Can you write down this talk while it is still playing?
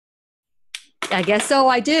I guess so,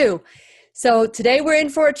 I do. So today we're in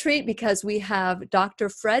for a treat because we have Dr.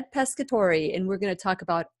 Fred Pescatore, and we're going to talk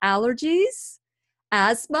about allergies,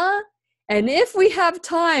 asthma, and if we have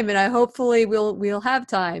time, and hopefully we'll have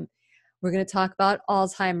time, we're going to talk about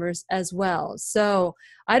Alzheimer's as well. So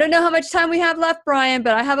I don't know how much time we have left, Brian,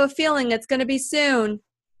 but I have a feeling it's going to be soon.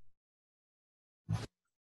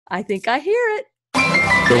 I think I hear it.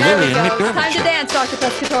 There we go. Time to dance, Dr.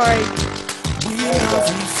 Pescatore.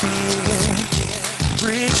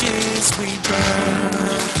 Bridges we burn,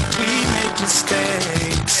 we make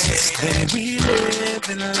mistakes, and we live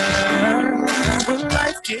and learn when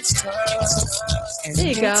life gets tough. There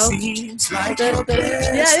you go. Like there you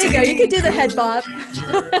go. You can do the head bob.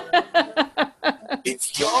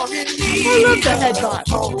 If you're in I love the head bob.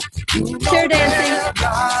 Chair dancing.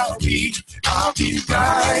 I'll be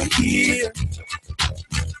right here.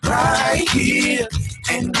 Right here,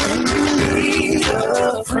 and when you need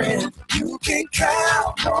a friend, you can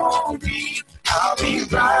count on me. I'll be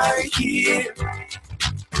right here,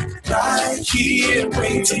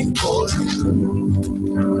 waiting for you.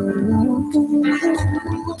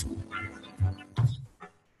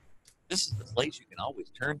 This is the place you can always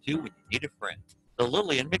turn to when you need a friend. The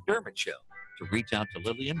Lillian McDermott Show. To reach out to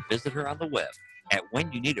Lillian, visit her on the web at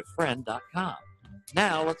whenyouneedafriend.com.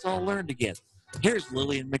 Now let's all learn together. Here's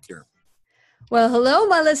Lillian McDermott. Well, hello,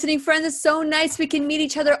 my listening friends. It's so nice we can meet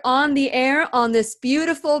each other on the air on this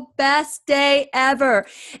beautiful, best day ever.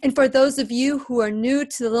 And for those of you who are new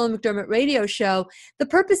to the Lillian McDermott radio show, the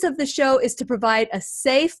purpose of the show is to provide a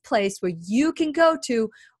safe place where you can go to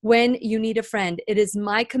when you need a friend. It is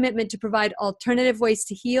my commitment to provide alternative ways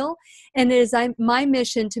to heal, and it is my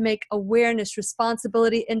mission to make awareness,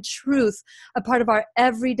 responsibility, and truth a part of our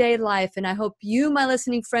everyday life. And I hope you, my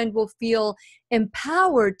listening friend, will feel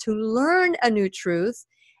empowered to learn a new truth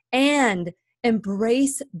and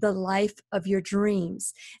embrace the life of your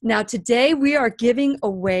dreams. Now, today we are giving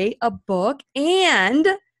away a book and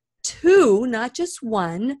two, not just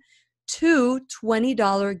one, two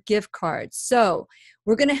 $20 gift cards. So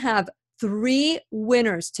we're going to have three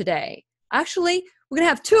winners today. Actually, we're going to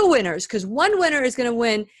have two winners because one winner is going to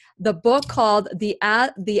win the book called The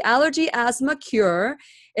Allergy Asthma Cure.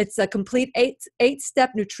 It's a complete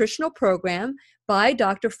eight-step nutritional program by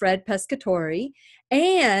Dr. Fred Pescatore.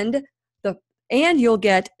 And you'll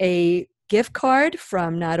get a gift card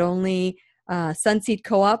from not only Sunseed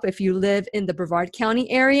Co-op if you live in the Brevard County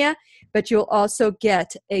area, but you'll also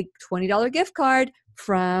get a $20 gift card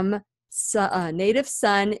from Native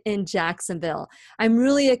Sun in Jacksonville. I'm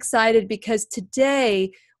really excited because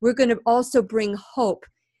today we're going to also bring hope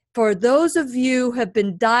for those of you who have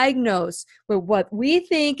been diagnosed with what we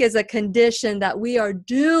think is a condition that we are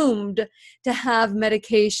doomed to have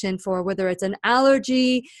medication for, whether it's an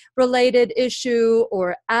allergy-related issue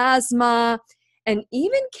or asthma, and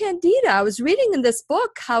even candida. I was reading in this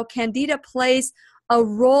book how candida plays a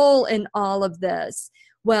role in all of this.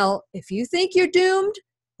 Well, if you think you're doomed,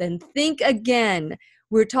 then think again.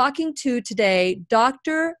 We're talking to today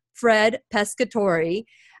Dr. Fred Pescatore,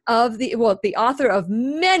 the author of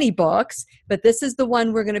many books, but this is the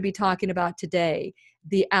one we're going to be talking about today,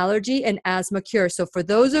 The Allergy and Asthma Cure. So for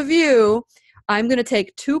those of you, I'm going to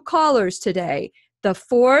take two callers today. The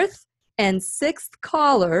fourth and sixth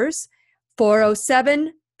callers,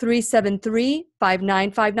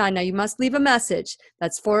 407-373-5959. Now you must leave a message.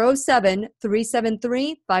 That's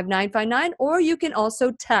 407-373-5959, or you can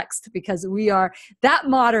also text because we are that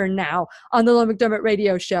modern now on the Lillian McDermott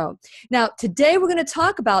radio show. Now today we're going to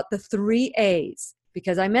talk about the 3 A's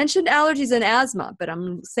because I mentioned allergies and asthma, but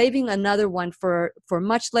I'm saving another one for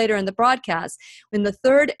much later in the broadcast. And the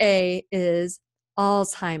third A is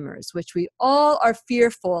Alzheimer's, which we all are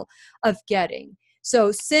fearful of getting.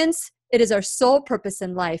 So since it is our sole purpose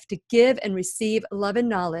in life to give and receive love and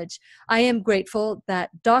knowledge, I am grateful that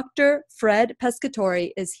Dr. Fred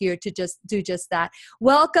Pescatore is here to do just that.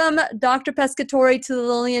 Welcome, Dr. Pescatore, to the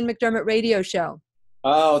Lillian McDermott radio show.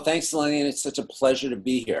 Oh, thanks, Lillian. It's such a pleasure to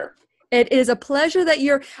be here. It is a pleasure that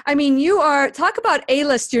you are, talk about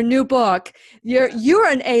A-list, your new book. You're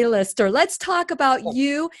an A-lister. Let's talk about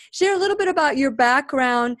you. Share a little bit about your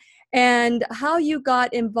background and how you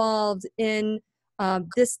got involved in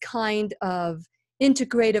this kind of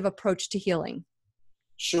integrative approach to healing.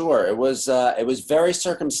 Sure. It was very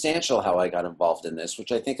circumstantial how I got involved in this,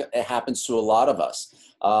 which I think it happens to a lot of us.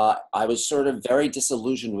 I was sort of very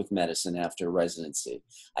disillusioned with medicine after residency.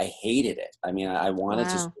 I hated it. I mean, I wanted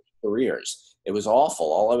to switch careers. It was awful.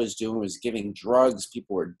 All I was doing was giving drugs.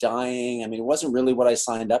 People were dying. I mean, it wasn't really what I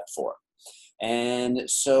signed up for. And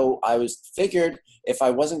so I figured if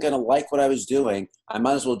I wasn't going to like what I was doing, I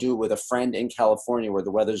might as well do it with a friend in California where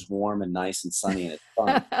the weather's warm and nice and sunny and it's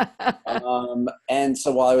fun. And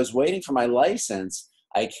so while I was waiting for my license,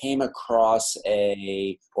 I came across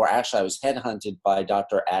I was headhunted by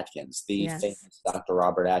Dr. Atkins, the famous Dr.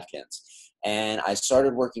 Robert Atkins. And I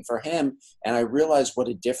started working for him, and I realized what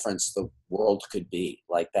a difference the world could be.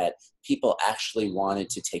 Like that people actually wanted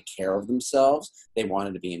to take care of themselves. They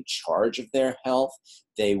wanted to be in charge of their health.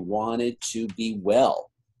 They wanted to be well.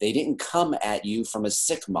 They didn't come at you from a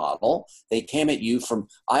sick model. They came at you from,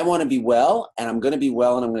 I want to be well, and I'm going to be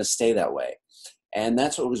well, and I'm going to stay that way. And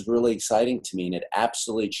that's what was really exciting to me. And it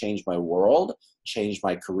absolutely changed my world, changed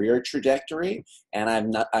my career trajectory. And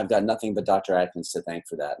I've got nothing but Dr. Atkins to thank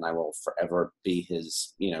for that. And I will forever be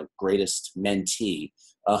his, greatest mentee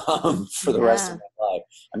for the rest of my life.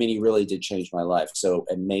 I mean, he really did change my life. So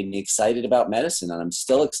it made me excited about medicine, and I'm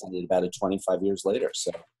still excited about it 25 years later.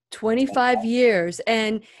 So 25 years.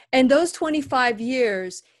 And those 25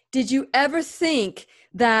 years, did you ever think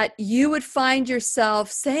that you would find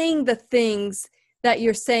yourself saying the things that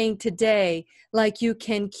you're saying today, like you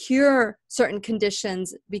can cure certain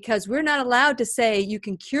conditions? Because we're not allowed to say you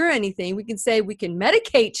can cure anything. We can say we can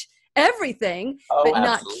medicate everything, but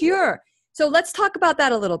not cure. So let's talk about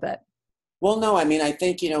that a little bit. Well, no, I mean, I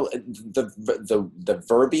think, the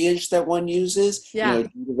verbiage that one uses, the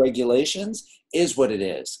regulations is what it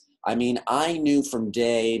is. I mean, I knew from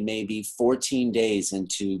maybe 14 days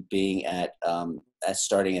into being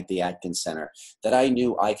starting at the Atkins Center, that I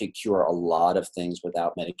knew I could cure a lot of things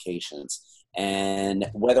without medications. And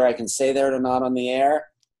whether I can say that or not on the air,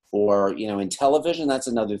 or, in television, that's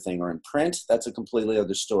another thing, or in print, that's a completely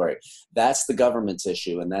other story. That's the government's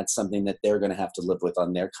issue, and that's something that they're going to have to live with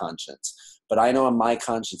on their conscience. But I know my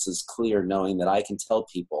conscience is clear, knowing that I can tell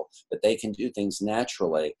people that they can do things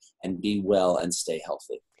naturally and be well and stay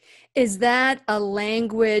healthy. Is that a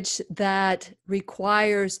language that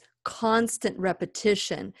requires constant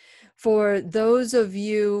repetition? For those of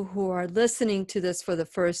you who are listening to this for the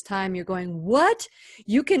first time, you're going, what?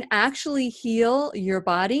 You can actually heal your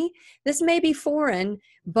body? This may be foreign,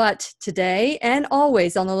 but today and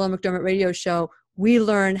always on the Lillian McDermott Radio Show, we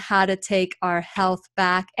learn how to take our health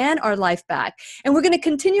back and our life back. And we're going to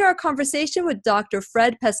continue our conversation with Dr.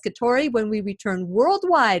 Fred Pescatore when we return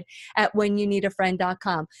worldwide at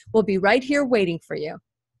whenyouneedafriend.com. We'll be right here waiting for you.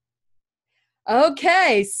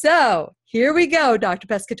 Okay, so here we go, Dr.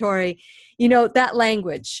 Pescatore. That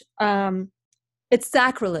language, it's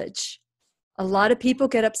sacrilege. A lot of people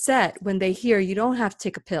get upset when they hear you don't have to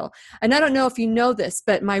take a pill. And I don't know if you know this,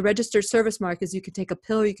 but my registered service mark is you can take a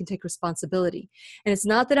pill or you can take responsibility. And it's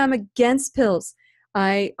not that I'm against pills.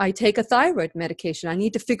 I take a thyroid medication. I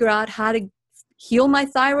need to figure out how to heal my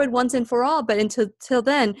thyroid once and for all. But until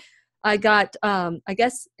then, I got,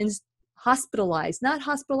 hospitalized. Not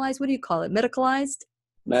hospitalized, what do you call it? Medicalized?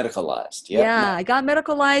 Medicalized, yep. Yeah, I got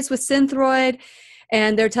medicalized with Synthroid.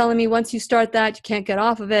 And they're telling me once you start that, you can't get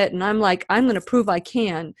off of it. And I'm like, I'm going to prove I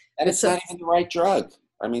can. And it's not even the right drug.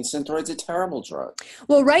 I mean, Synthroid's a terrible drug.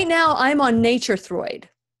 Well, right now I'm on NatureThroid.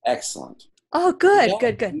 Excellent. Oh, good.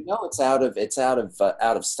 Good. It's out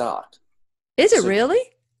of stock. Is it really?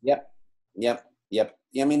 Yep.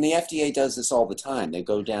 I mean, the FDA does this all the time. They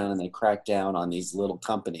go down and they crack down on these little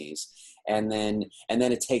companies, and then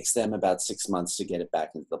it takes them about 6 months to get it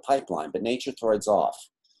back into the pipeline. But NatureThroid's off.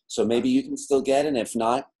 So maybe you can still get it. And if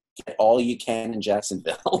not, get all you can in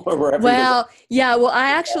Jacksonville or wherever. Well, I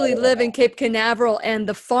actually live in Cape Canaveral, and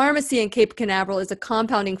the pharmacy in Cape Canaveral is a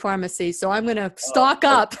compounding pharmacy. So I'm going to stock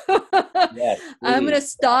up. Yes, I'm going to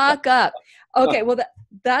stock up. Okay, well,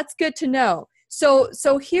 that's good to know. So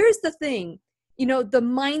here's the thing. The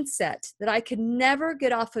mindset that I can never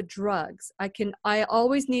get off of drugs. I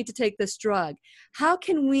always need to take this drug. How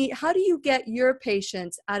do you get your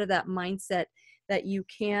patients out of that mindset that you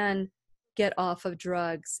can get off of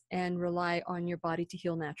drugs and rely on your body to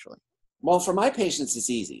heal naturally? Well, for my patients, it's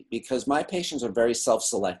easy because my patients are very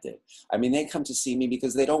self-selected. I mean, they come to see me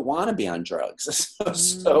because they don't want to be on drugs.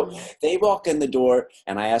 So they walk in the door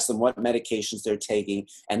and I ask them what medications they're taking,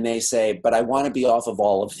 and they say, but I want to be off of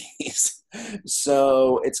all of these.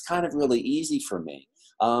 So it's kind of really easy for me.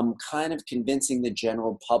 Kind of convincing the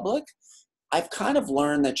general public. I've kind of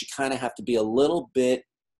learned that you kind of have to be a little bit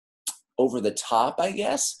over the top, I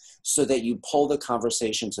guess, so that you pull the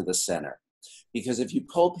conversation to the center. Because if you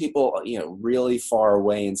pull people, really far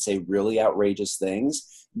away and say really outrageous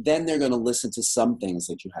things, then they're going to listen to some things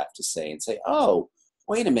that you have to say and say, oh,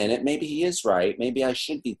 wait a minute, maybe he is right. Maybe I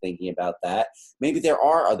should be thinking about that. Maybe there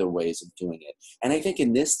are other ways of doing it. And I think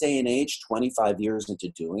in this day and age, 25 years into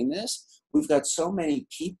doing this, we've got so many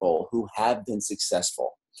people who have been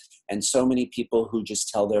successful and so many people who just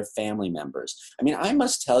tell their family members. I mean, I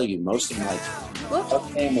must tell you, most of my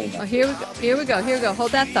family members. Oh, here we go.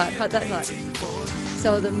 Hold that thought.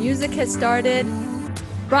 So the music has started.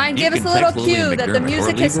 Brian, give us a little cue that the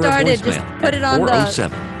music has started. Just put it on the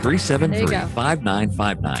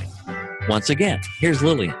 407-373-5959. Once again, here's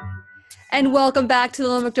Lillian. And welcome back to the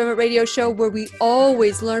Lillian McDermott Radio Show, where we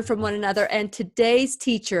always learn from one another. And today's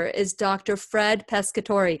teacher is Dr. Fred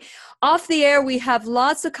Pescatore. Off the air, we have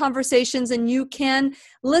lots of conversations, and you can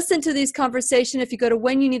listen to these conversations if you go to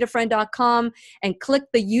whenyouneedafriend.com and click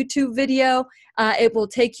the YouTube video. It will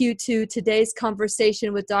take you to today's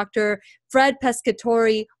conversation with Dr. Fred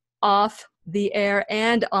Pescatore off the air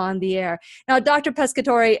and on the air. Now, Dr.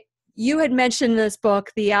 Pescatore, you had mentioned this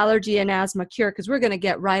book, The Allergy and Asthma Cure, because we're going to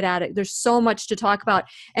get right at it. There's so much to talk about.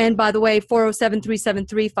 And by the way,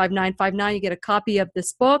 407-373-5959, you get a copy of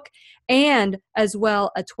this book and as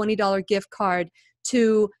well a $20 gift card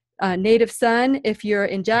to Native Sun if you're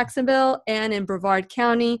in Jacksonville, and in Brevard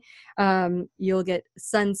County, you'll get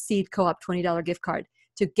Sun Seed Co-op $20 gift card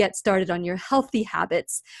to get started on your healthy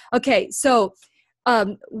habits. Okay, so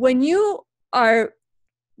when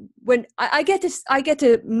I get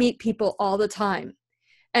to meet people all the time,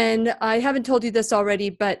 and I haven't told you this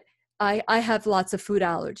already, but I have lots of food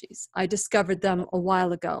allergies. I discovered them a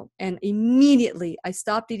while ago, and immediately I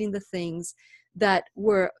stopped eating the things that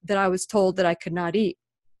I was told that I could not eat.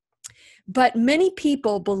 But many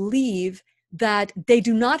people believe that they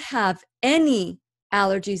do not have any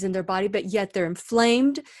allergies in their body, but yet they're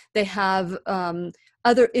inflamed. They have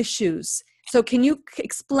other issues. So can you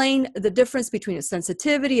explain the difference between a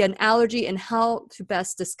sensitivity, an allergy, and how to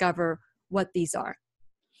best discover what these are?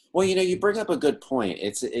 Well, you bring up a good point.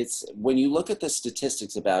 It's when you look at the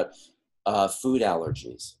statistics about food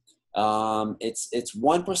allergies, it's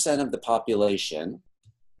 1% of the population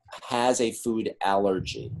has a food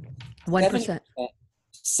allergy. 1%.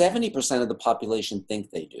 70% of the population think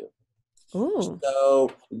they do. Ooh.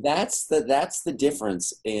 So that's the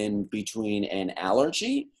difference in between an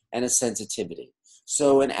allergy and a sensitivity.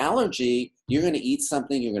 So an allergy, you're going to eat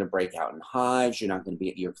something, you're going to break out in hives, your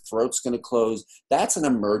throat's going to close. That's an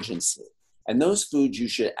emergency. And those foods you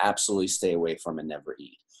should absolutely stay away from and never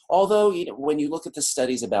eat. Although, when you look at the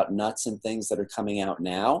studies about nuts and things that are coming out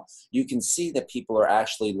now, you can see that people are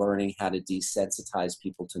actually learning how to desensitize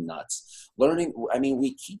people to nuts.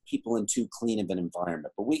 We keep people in too clean of an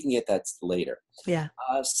environment, but we can get that later. Yeah.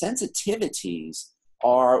 Sensitivities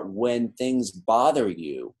are when things bother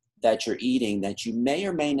you that you're eating that you may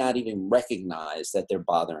or may not even recognize that they're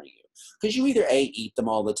bothering you. Because you either eat them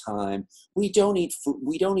all the time. We don't eat food.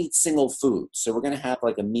 We don't eat single food. So we're going to have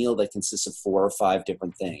like a meal that consists of 4 or 5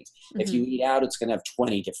 different things. Mm-hmm. If you eat out, it's going to have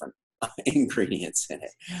 20 different ingredients in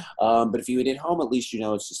it. But if you eat at home, at least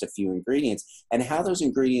it's just a few ingredients. And how those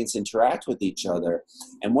ingredients interact with each other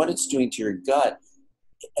and what it's doing to your gut.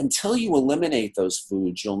 Until you eliminate those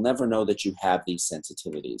foods, you'll never know that you have these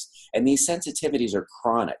sensitivities. And these sensitivities are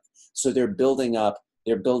chronic. So they're building up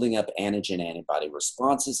antigen antibody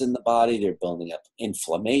responses in the body. They're building up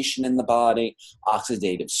inflammation in the body,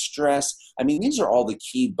 oxidative stress. These are all the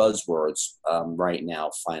key buzzwords right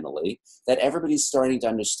now, finally, that everybody's starting to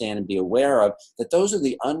understand and be aware of, that those are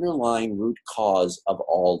the underlying root cause of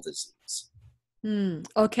all disease.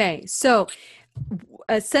 Okay, so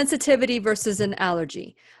a sensitivity versus an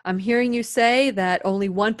allergy. I'm hearing you say that only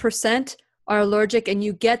 1% are allergic, and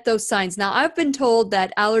you get those signs. Now, I've been told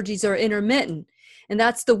that allergies are intermittent, and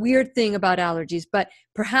that's the weird thing about allergies, but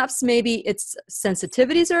perhaps maybe it's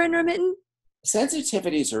sensitivities are intermittent?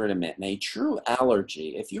 Sensitivities are intermittent. A true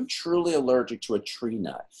allergy, if you're truly allergic to a tree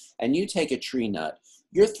nut and you take a tree nut,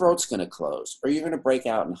 your throat's going to close or you're going to break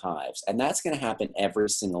out in hives, and that's going to happen every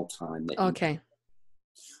single time that Okay.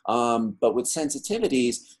 But with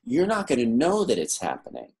sensitivities, you're not going to know that it's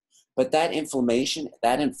happening. But that inflammation,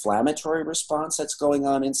 that inflammatory response that's going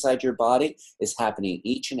on inside your body is happening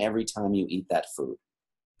each and every time you eat that food.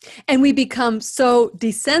 And we become so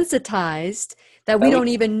desensitized that we don't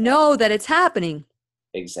even know that it's happening.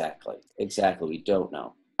 Exactly. We don't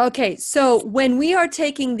know. Okay, so when we are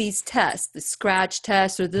taking these tests, the scratch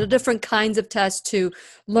test or the different kinds of tests to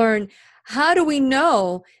learn, how do we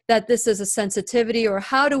know that this is a sensitivity, or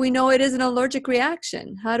how do we know it is an allergic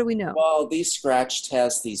reaction? How do we know? Well, these scratch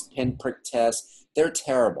tests, these pinprick tests, they're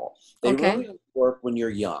terrible. They really don't work when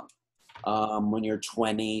you're young, when you're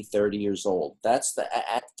 20, 30 years old. At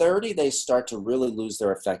 30, they start to really lose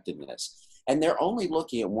their effectiveness. and they're only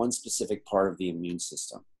looking at one specific part of the immune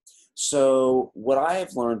system. So what I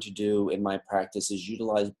have learned to do in my practice is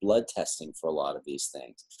utilize blood testing for a lot of these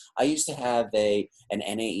things. I used to have an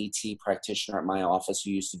NAET practitioner at my office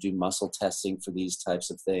who used to do muscle testing for these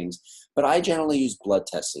types of things, but I generally use blood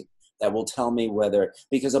testing that will tell me whether,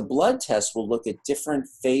 because a blood test will look at different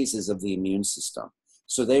phases of the immune system.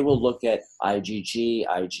 So they will look at IgG,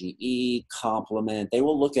 IgE, complement. They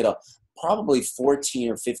will look at probably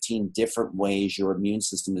 14 or 15 different ways your immune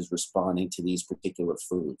system is responding to these particular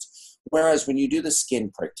foods. Whereas when you do the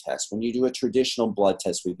skin prick test, when you do a traditional blood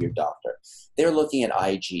test with your doctor, they're looking at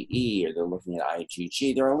IgE or they're looking at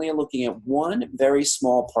IgG. They're only looking at one very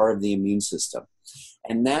small part of the immune system.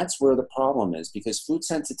 And that's where the problem is, because food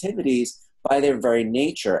sensitivities, by their very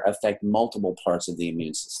nature, affect multiple parts of the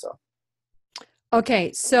immune system.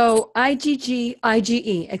 Okay, so IgG,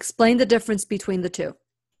 IgE, explain the difference between the two.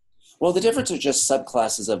 Well, the difference are just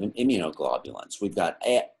subclasses of immunoglobulins. We've got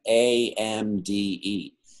A, M, D,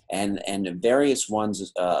 E, and various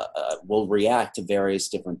ones will react to various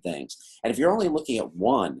different things. And if you're only looking at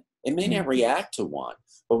one, it may not react to one.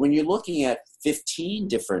 But when you're looking at 15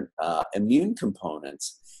 different immune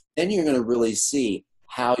components, then you're going to really see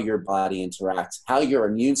how your body interacts, how your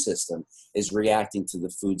immune system is reacting to the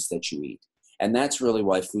foods that you eat. And that's really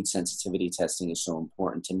why food sensitivity testing is so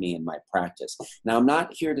important to me in my practice. Now, I'm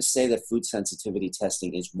not here to say that food sensitivity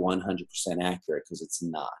testing is 100% accurate, because it's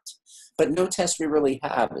not. But no test we really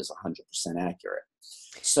have is 100% accurate.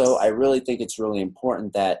 So I really think it's really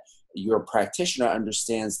important that your practitioner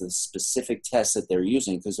understands the specific tests that they're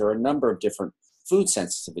using, because there are a number of different food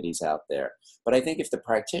sensitivities out there. But I think if the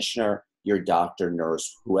practitioner, your doctor,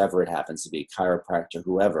 nurse, whoever it happens to be, chiropractor,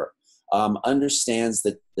 whoever, understands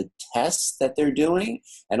the tests that they're doing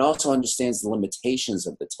and also understands the limitations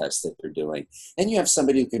of the tests that they're doing, then you have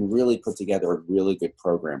somebody who can really put together a really good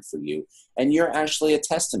program for you. And you're actually a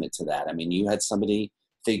testament to that. I mean, you had somebody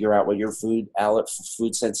figure out what your food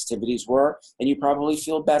sensitivities were, and you probably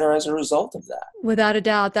feel better as a result of that. Without a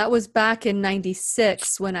doubt. That was back in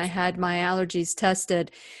 96 when I had my allergies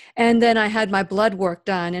tested. And then I had my blood work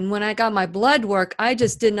done. And when I got my blood work, I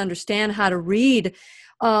just didn't understand how to read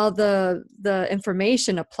the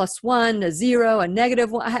information, a +1, a 0, a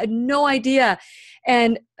 -1. I had no idea.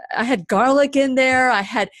 And I had garlic in there.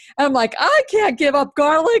 I'm like, I can't give up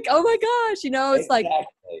garlic. Oh my gosh.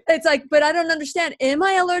 It's like, but I don't understand. Am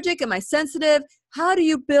I allergic? Am I sensitive? How do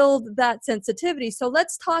you build that sensitivity? So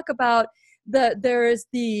let's talk about there is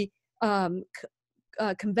the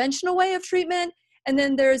conventional way of treatment, and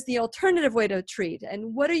then there's the alternative way to treat.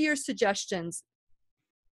 And what are your suggestions?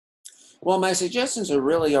 Well, my suggestions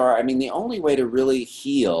the only way to really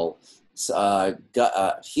heal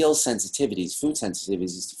sensitivities, food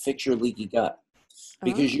sensitivities, is to fix your leaky gut.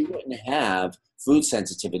 Because you wouldn't have food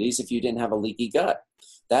sensitivities if you didn't have a leaky gut.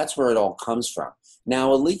 That's where it all comes from.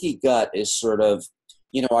 Now, a leaky gut is sort of,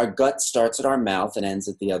 our gut starts at our mouth and ends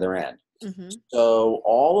at the other end. Mm-hmm. So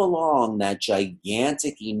all along that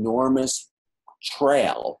gigantic, enormous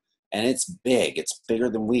trail, and it's big, it's bigger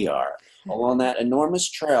than we are. Along that enormous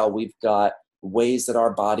trail, we've got ways that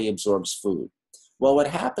our body absorbs food. Well, what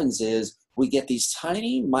happens is we get these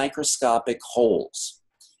tiny microscopic holes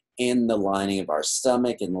in the lining of our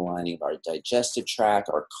stomach, in the lining of our digestive tract,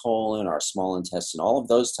 our colon, our small intestine, all of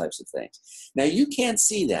those types of things. Now, you can't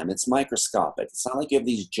see them. It's microscopic. It's not like you have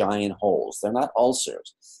these giant holes. They're not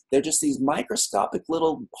ulcers. They're just these microscopic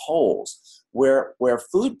little holes where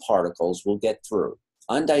food particles will get through.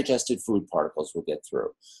 Undigested food particles will get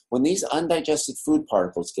through. When these undigested food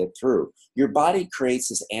particles get through, your body creates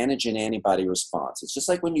this antigen-antibody response. It's just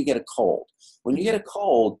like when you get a cold. When you get a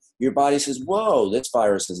cold, your body says, whoa, this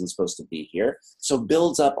virus isn't supposed to be here. So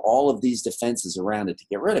builds up all of these defenses around it to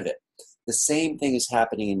get rid of it. The same thing is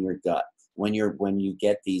happening in your gut when you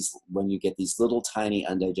get these little tiny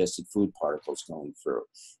undigested food particles going through.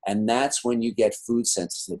 And that's when you get food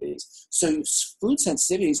sensitivities. So food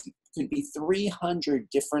sensitivities could be 300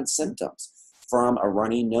 different symptoms, from a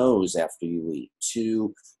runny nose after you eat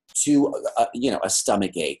to a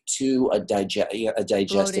stomach ache, to a digestive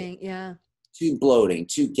bloating, to bloating,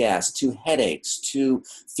 to gas, to headaches, to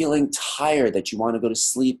feeling tired that you want to go to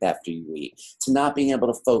sleep after you eat, to not being able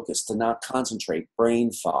to focus, to not concentrate, brain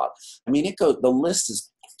fog. I mean, the list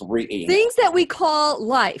is things that we call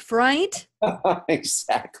life, right?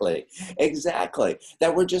 Exactly.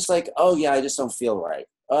 That we're just like, oh yeah, I just don't feel right.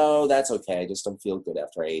 Oh, that's okay. I just don't feel good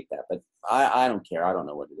after I ate that. But I don't care. I don't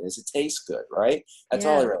know what it is. It tastes good, right? That's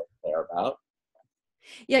all I really care about.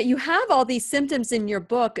 Yeah, you have all these symptoms in your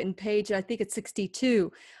book in page, I think it's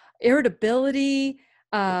 62. Irritability,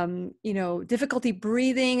 difficulty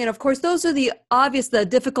breathing. And of course, those are the obvious, the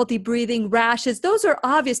difficulty breathing, rashes, those are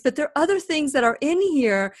obvious, but there are other things that are in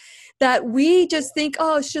here that we just think,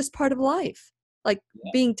 oh, it's just part of life. Like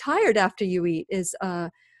being tired after you eat is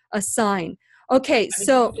a sign. Okay,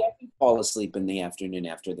 so you fall asleep in the afternoon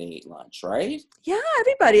after they eat lunch, right? yeah,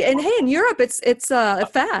 everybody. And hey, in Europe, it's a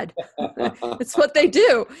fad. It's what they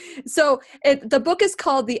do. So the book is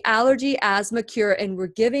called The Allergy Asthma Cure, and we're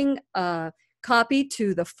giving a copy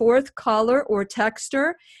to the 4th caller or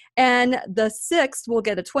texter. And the 6th will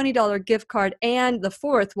get a $20 gift card, and the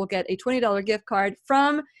 4th will get a $20 gift card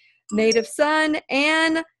from Native Sun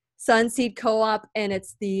and Sunseed Co-op. And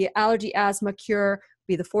it's The Allergy Asthma Cure.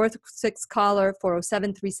 Be the 4th, 6th caller,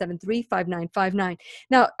 407-373-5959.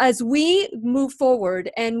 Now, as we move forward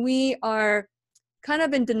and we are kind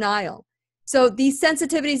of in denial, so these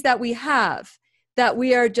sensitivities that we have, that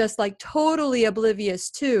we are just like totally oblivious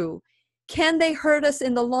to, can they hurt us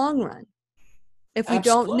in the long run if we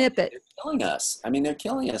don't nip it? They're killing us. I mean, they're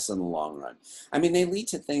killing us in the long run. I mean, they lead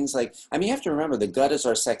to things like, you have to remember the gut is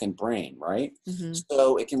our second brain, right? Mm-hmm.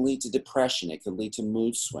 So it can lead to depression. It could lead to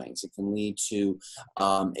mood swings. It can lead to,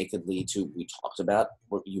 we talked about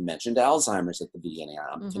what you mentioned, Alzheimer's at the beginning.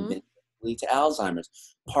 I'm convinced it can lead to Alzheimer's,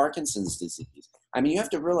 Parkinson's disease. I mean, you have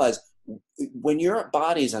to realize when your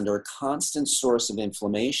body's under a constant source of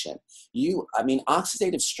inflammation,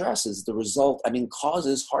 oxidative stress is the result,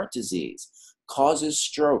 causes heart disease, causes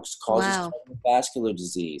strokes, causes cardiovascular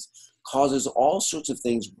disease, causes all sorts of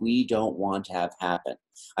things we don't want to have happen.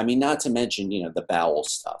 Not to mention, the bowel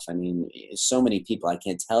stuff. So many people, I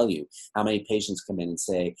can't tell you how many patients come in and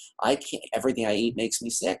say, everything I eat makes me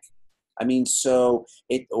sick.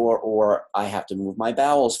 Or I have to move my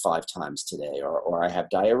bowels 5 times today, or I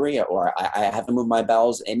have diarrhea, or I have to move my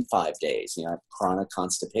bowels in 5 days. I have chronic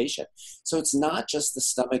constipation. So it's not just the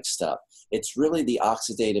stomach stuff. It's really the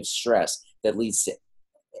oxidative stress that leads to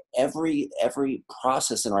every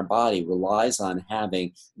process in our body relies on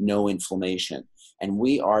having no inflammation. And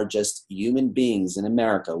we are just human beings in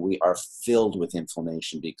America. We are filled with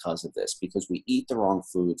inflammation because of this, because we eat the wrong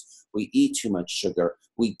foods. We eat too much sugar.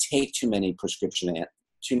 We take too many prescription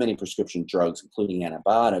drugs, including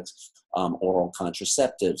antibiotics, oral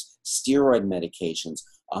contraceptives, steroid medications,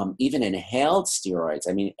 even inhaled steroids.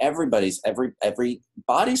 Every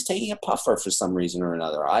body's taking a puffer for some reason or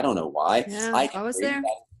another. I don't know why. Yeah, I was there.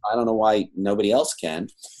 I don't know why nobody else can.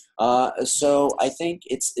 So I think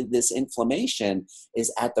this inflammation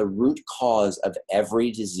is at the root cause of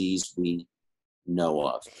every disease we know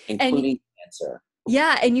of, including cancer.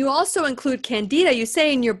 Yeah, and you also include candida. You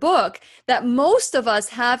say in your book that most of us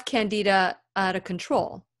have candida out of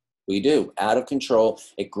control. We do, out of control.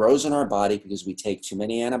 It grows in our body because we take too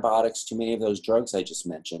many antibiotics, too many of those drugs I just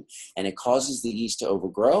mentioned, and it causes the yeast to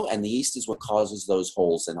overgrow, and the yeast is what causes those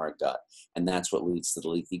holes in our gut. And that's what leads to the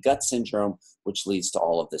leaky gut syndrome, which leads to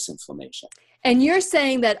all of this inflammation. And you're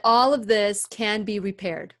saying that all of this can be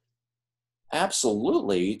repaired?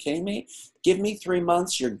 Absolutely. Are you kidding me? Give me 3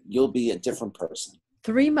 months, you'll be a different person.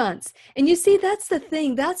 3 months. And you see, that's the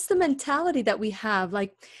thing. That's the mentality that we have.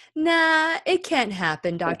 Like, nah, it can't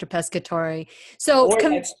happen, Dr. Pescatore. So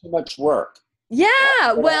that's too much work.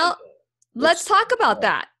 Yeah. Well, let's talk about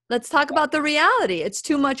that. Let's talk about the reality. It's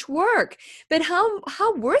too much work. But how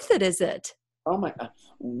worth it is it? Oh my God.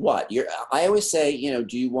 What? I always say,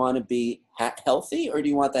 do you want to be healthy or do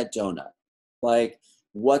you want that donut? Like,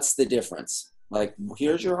 what's the difference? Like,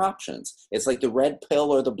 here's your options. It's like the red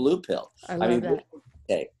pill or the blue pill. I love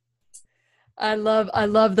that. I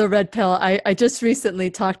love the red pill. I just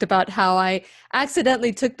recently talked about how I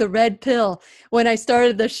accidentally took the red pill when I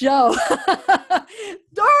started the show.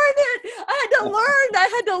 Darn it! I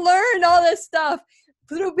had to learn all this stuff.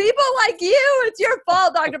 Through people like you, it's your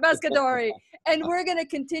fault, Dr. Pescatore. And we're going to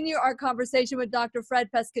continue our conversation with Dr. Fred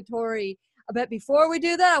Pescatore. But before we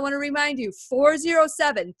do that, I want to remind you,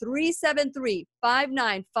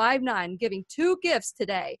 407-373-5959, giving 2 gifts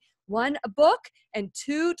today. 1 a book and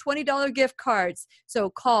 2 $20 gift cards. So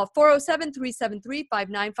call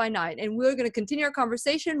 407-373-5959. And we're going to continue our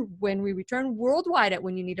conversation when we return worldwide at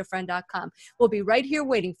whenyouneedafriend.com. We'll be right here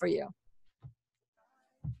waiting for you.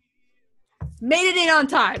 Made it in on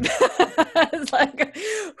time. It's like,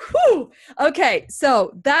 whew. Okay,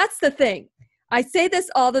 so that's the thing. I say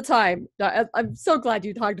this all the time. I'm so glad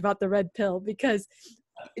you talked about the red pill, because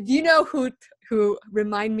you know who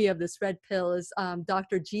remind me of this red pill is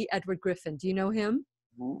Dr. G. Edward Griffin. Do you know him?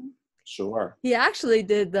 Sure. He actually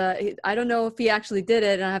did I don't know if he actually did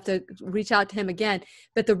it, and I have to reach out to him again,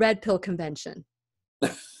 but the red pill convention.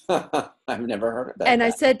 I've never heard of that. And I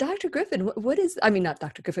said, Dr. Griffin, what is, I mean, not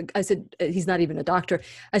Dr. Griffin. I said, he's not even a doctor.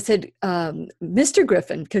 I said, Mr.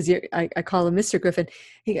 Griffin, because I call him Mr. Griffin.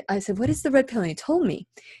 I said, what is the red pill? And he told me.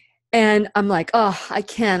 And I'm like, oh, I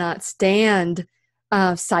cannot stand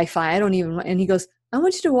sci-fi. I don't even, and he goes, I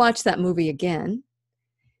want you to watch that movie again,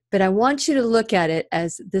 but I want you to look at it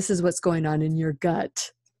as this is what's going on in your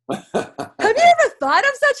gut. Have you ever thought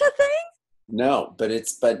of such a thing? No,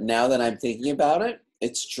 but now that I'm thinking about it,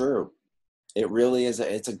 it's true. It really is.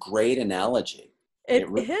 It's a great analogy. It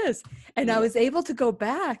is. And I was able to go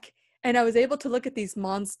back and I was able to look at these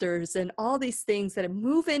monsters and all these things that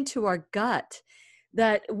move into our gut,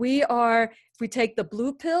 that we are, if we take the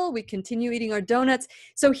blue pill, we continue eating our donuts.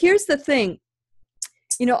 So here's the thing.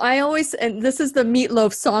 You know, I always, and this is the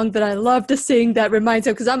Meatloaf song that I love to sing that reminds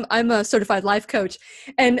me, because I'm a certified life coach,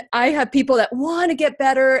 and I have people that want to get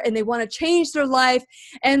better and they want to change their life,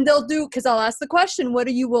 and they'll do, because I'll ask the question, what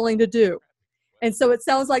are you willing to do? And so it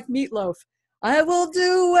sounds like Meatloaf. I will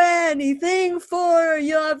do anything for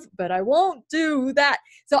you, but I won't do that.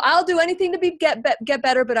 So I'll do anything to get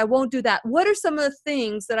better, but I won't do that. What are some of the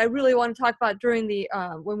things that I really want to talk about during the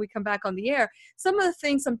when we come back on the air? Some of the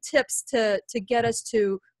things, some tips to get us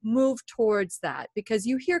to move towards that, because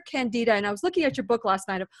you hear Candida, and I was looking at your book last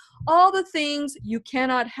night of all the things you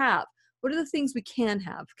cannot have. What are the things we can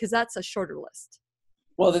have? Because that's a shorter list.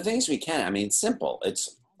 Well, the things we can, I mean, it's simple.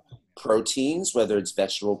 It's proteins, whether it's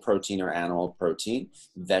vegetable protein or animal protein,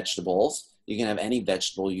 vegetables. You can have any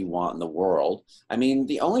vegetable you want in the world. I mean,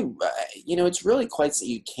 the only, it's really quite,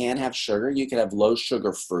 you can have sugar. You can have low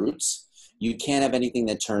sugar fruits. You can't have anything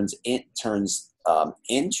that turns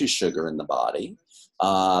into sugar in the body.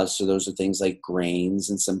 So those are things like grains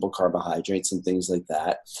and simple carbohydrates and things like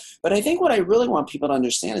that. But I think what I really want people to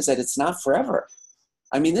understand is that it's not forever.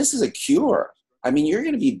 I mean, this is a cure. I mean, you're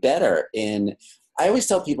going to be better I always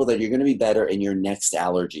tell people that you're going to be better in your next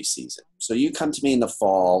allergy season. So you come to me in the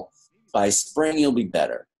fall, by spring, you'll be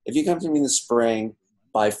better. If you come to me in the spring,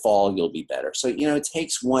 by fall, you'll be better. So, it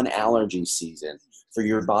takes one allergy season for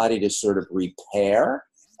your body to sort of repair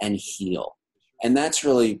and heal. And that's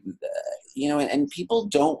really, and people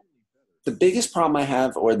don't, the biggest problem I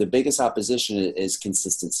have, or the biggest opposition, is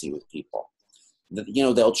consistency with people.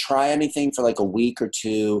 They'll try anything for like a week or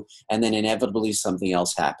two, and then inevitably something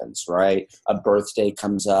else happens, right? A birthday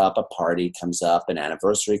comes up, a party comes up, an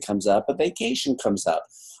anniversary comes up, a vacation comes up,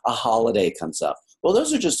 a holiday comes up. Well,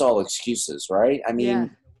 those are just all excuses, right? I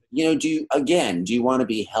mean, do you want to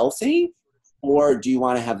be healthy, or do you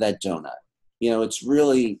want to have that donut? It's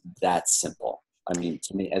really that simple. I mean,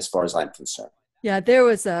 to me, as far as I'm concerned. Yeah, there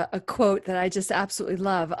was a quote that I just absolutely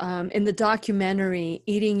love. In the documentary,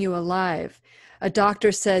 Eating You Alive, a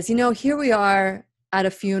doctor says, here we are at a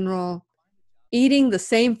funeral eating the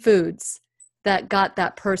same foods that got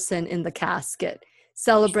that person in the casket,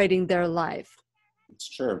 celebrating their life. It's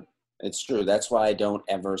true. It's true. That's why I don't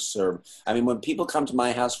ever serve. I mean, when people come to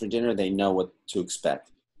my house for dinner, they know what to expect.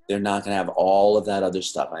 They're not going to have all of that other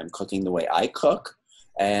stuff. I'm cooking the way I cook,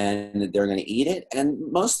 and they're going to eat it.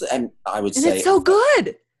 And I would say it's so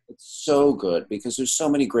good. It's so good because there's so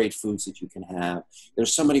many great foods that you can have.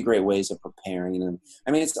 There's so many great ways of preparing them.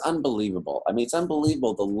 I mean, it's unbelievable. It's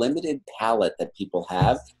unbelievable the limited palate that people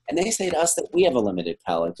have. And they say to us that we have a limited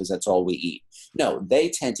palate because that's all we eat. No, they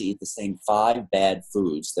tend to eat the same 5 bad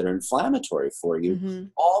foods that are inflammatory for you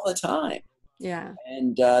all the time. Yeah.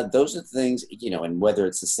 And those are the things, and whether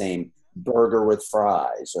it's the same burger with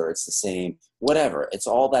fries or it's the same whatever, it's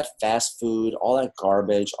all that fast food, all that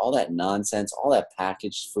garbage, all that nonsense, all that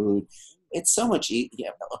packaged food. It's so much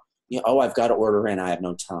I've got to order in, I have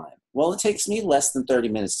no time. Well, it takes me less than 30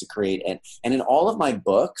 minutes to create, and in all of my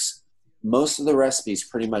books, most of the recipes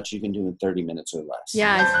pretty much you can do in 30 minutes or less.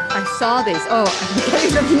 Yeah, I saw these. Oh, I'm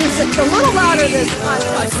getting the music a little louder this time.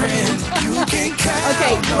 Okay,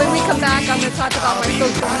 when we come back, I'm going to talk about my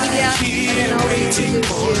social media, and then I'll introduce you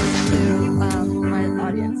to my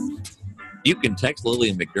audience. You can text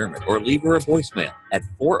Lillian McDermott or leave her a voicemail at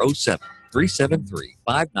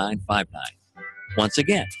 407-373-5959. Once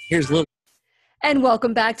again, here's Lillian. And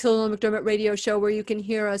welcome back to the Lillian McDermott Radio Show, where you can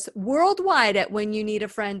hear us worldwide at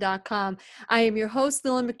whenyouneedafriend.com. I am your host,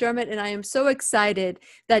 Lillian McDermott, and I am so excited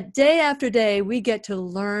that day after day we get to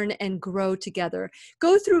learn and grow together.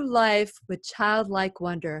 Go through life with childlike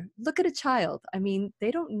wonder. Look at a child. I mean, they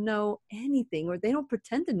don't know anything, or they don't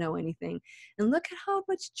pretend to know anything. And look at how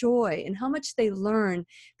much joy and how much they learn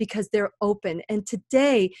because they're open. And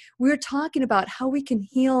today we're talking about how we can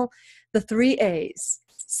heal the 3 A's.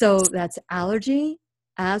 So that's allergy,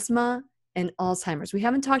 asthma, and Alzheimer's. We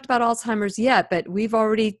haven't talked about Alzheimer's yet, but we've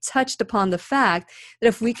already touched upon the fact that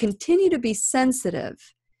if we continue to be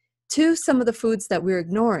sensitive to some of the foods that we're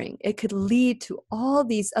ignoring. It could lead to all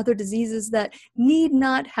these other diseases that need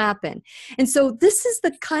not happen. And so this is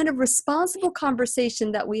the kind of responsible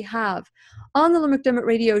conversation that we have on the Lillian McDermott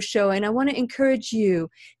radio show. And I want to encourage you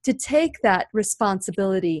to take that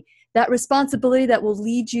responsibility that will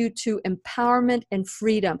lead you to empowerment and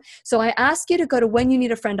freedom. So I ask you to go to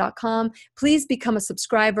whenyounneedafriend.com. Please become a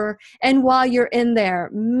subscriber. And while you're in there,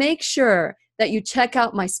 make sure that you check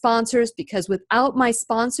out my sponsors, because without my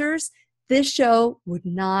sponsors, this show would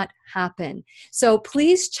not happen. So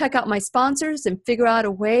please check out my sponsors and figure out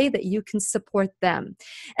a way that you can support them.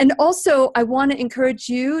 And also, I want to encourage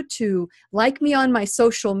you to like me on my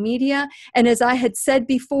social media. And as I had said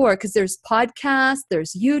before, because there's podcasts,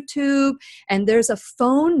 there's YouTube, and there's a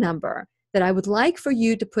phone number that I would like for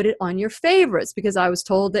you to put it on your favorites, because I was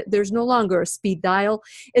told that there's no longer a speed dial.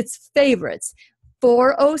 It's favorites.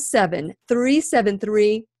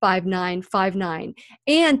 407-373-5959.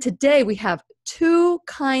 And today we have two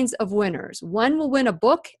kinds of winners. One will win a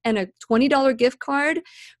book and a $20 gift card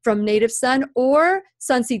from Native Sun or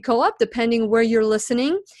Sunseed Co-op, depending where you're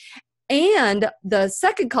listening. And the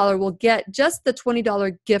second caller will get just the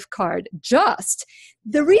 $20 gift card. Just.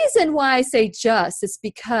 The reason why I say just is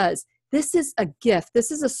because this is a gift.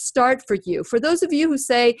 This is a start for you. For those of you who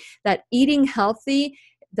say that eating healthy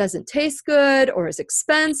doesn't taste good or is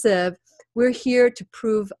expensive, we're here to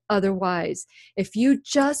prove otherwise. If you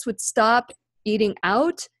just would stop eating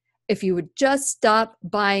out, if you would just stop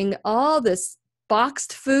buying all this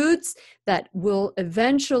boxed foods that will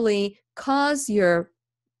eventually cause your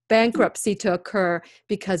bankruptcy to occur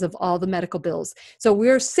because of all the medical bills. So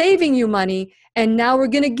we're saving you money, and now we're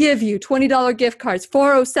going to give you $20 gift cards,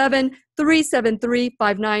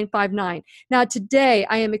 407-373-5959. Now today,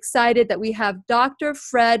 I am excited that we have Dr.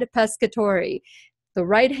 Fred Pescatore, the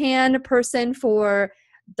right-hand person for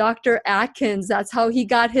Dr. Atkins. That's how he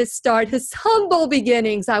got his start, his humble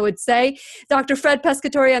beginnings, I would say. Dr. Fred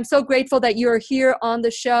Pescatore, I'm so grateful that you're here on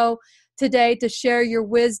the show today to share your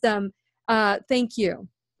wisdom. Thank you.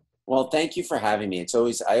 Well, thank you for having me.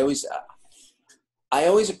 I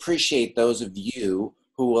always appreciate those of you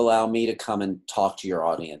who allow me to come and talk to your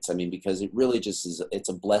audience. I mean, because it really just is, it's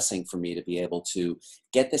a blessing for me to be able to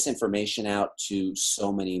get this information out to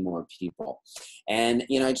so many more people. And,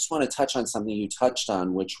 you know, I just want to touch on something you touched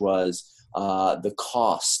on, which was the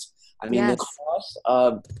cost. I mean, yes. The cost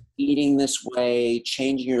of eating this way,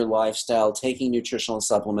 changing your lifestyle, taking nutritional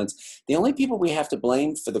supplements, the only people we have to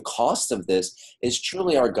blame for the cost of this is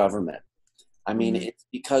truly our government. I mean, it's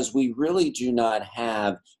because we really do not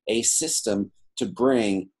have a system to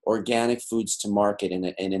bring organic foods to market in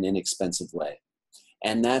an inexpensive way.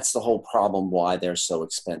 And that's the whole problem why they're so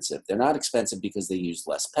expensive. They're not expensive because they use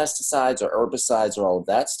less pesticides or herbicides or all of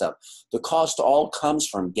that stuff. The cost all comes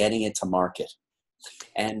from getting it to market.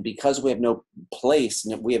 And because we have no place,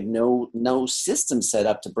 we have no system set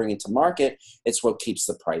up to bring it to market, it's what keeps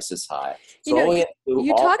the prices high. So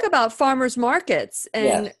you talk about farmers markets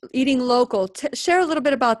and eating local. Share a little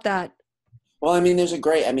bit about that. Well, I mean, it's a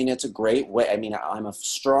great way. I mean, I'm a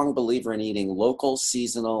strong believer in eating local,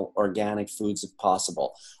 seasonal, organic foods if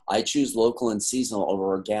possible. I choose local and seasonal over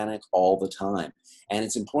organic all the time. And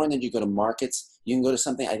it's important that you go to markets. You can go to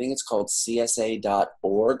something, I think it's called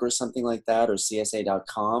csa.org or something like that, or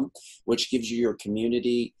csa.com, which gives you your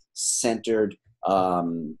community-centered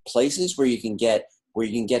places where you can get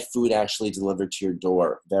food actually delivered to your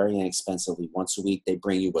door very inexpensively. Once a week, they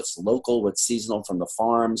bring you what's local, what's seasonal from the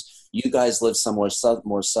farms. You guys live somewhere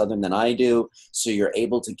more southern than I do, so you're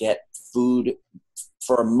able to get food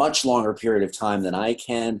for a much longer period of time than I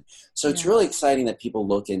can. So it's really exciting that people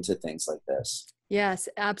look into things like this. Yes,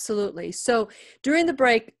 absolutely. So during the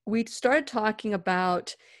break, we started talking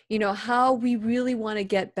about, how we really want to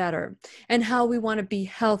get better and how we want to be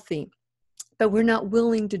healthy, but we're not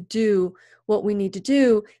willing to do what we need to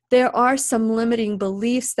do. There are some limiting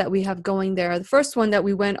beliefs that we have going there. The first one that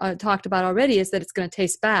we talked about already is that it's going to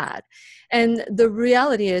taste bad. And the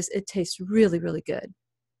reality is it tastes really, really good.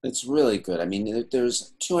 It's really good. I mean,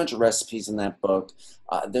 there's 200 recipes in that book.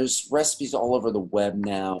 There's recipes all over the web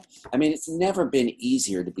now. I mean, it's never been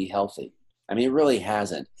easier to be healthy. I mean, it really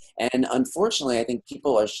hasn't. And unfortunately, I think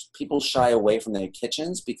people shy away from their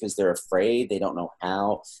kitchens because they're afraid. They don't know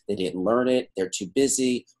how. They didn't learn it. They're too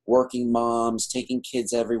busy. Working moms, taking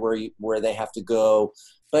kids everywhere where they have to go.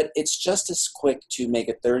 But it's just as quick to make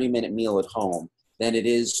a 30-minute meal at home than it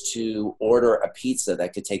is to order a pizza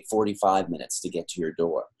that could take 45 minutes to get to your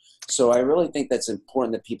door. So I really think that's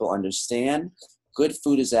important that people understand good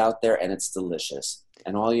food is out there and it's delicious.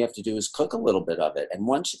 And all you have to do is cook a little bit of it. And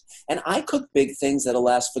I cook big things that'll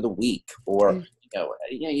last for the week or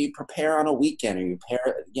you prepare on a weekend, or you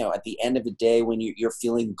prepare, at the end of the day when you're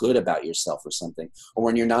feeling good about yourself or something, or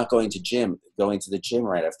when you're not going to the gym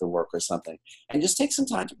right after work or something, and just take some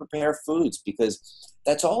time to prepare foods, because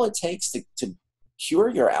that's all it takes to cure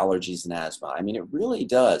your allergies and asthma. I mean, it really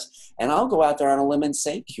does. And I'll go out there on a limb and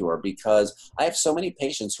say cure, because I have so many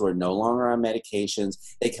patients who are no longer on medications.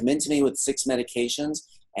 They come into me with 6 medications,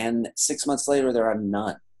 and 6 months later they're on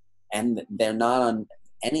none. And they're not on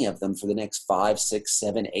any of them for the next 5, 6,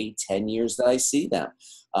 7, 8, 10 years that I see them.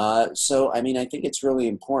 So, I mean, I think it's really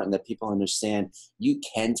important that people understand you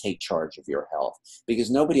can take charge of your health,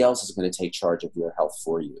 because nobody else is going to take charge of your health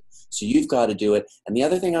for you. So you've got to do it. And the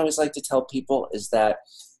other thing I always like to tell people is that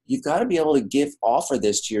you've got to be able to offer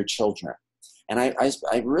this to your children. And I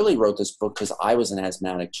really wrote this book because I was an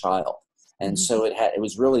asthmatic child. And so it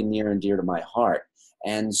was really near and dear to my heart.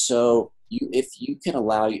 And so if you can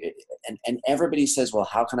allow and everybody says, well,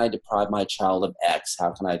 how can I deprive my child of X?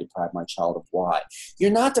 How can I deprive my child of Y?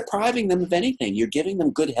 You're not depriving them of anything. You're giving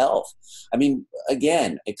them good health. I mean,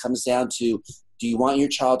 again, it comes down to, do you want your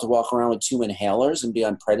child to walk around with 2 inhalers and be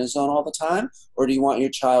on prednisone all the time? Or do you want your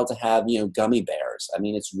child to have, gummy bears? I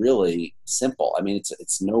mean, it's really simple. I mean,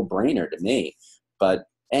 it's no brainer to me, but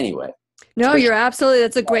anyway. No,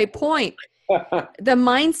 that's a great point. The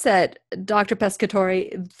mindset, Dr. Pescatore,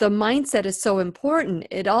 the mindset is so important.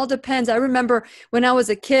 It all depends. I remember when I was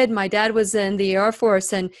a kid, my dad was in the Air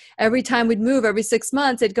Force, and every time we'd move, every 6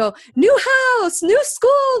 months, it'd go, new house, new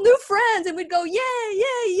school, new friends. And we'd go, yay,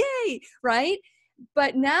 yay, yay, right?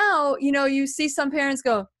 But now, you see some parents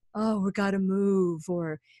go, oh, we got to move,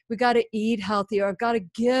 or we got to eat healthy, or I've got to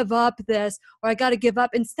give up this, or I got to give up,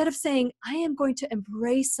 instead of saying, I am going to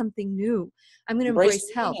embrace something new. I'm going to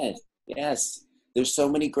embrace health. Yes. There's so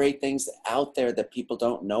many great things out there that people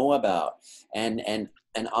don't know about.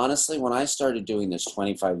 And honestly, when I started doing this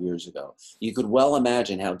 25 years ago, you could well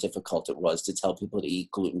imagine how difficult it was to tell people to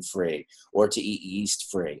eat gluten-free, or to eat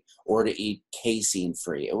yeast-free, or to eat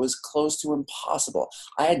casein-free. It was close to impossible.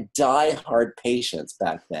 I had die-hard patients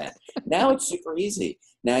back then. Now it's super easy.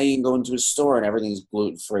 Now you can go into a store and everything's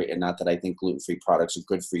gluten-free. And not that I think gluten-free products are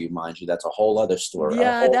good for you, mind you. That's a whole other story.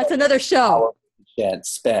 Yeah, that's another show.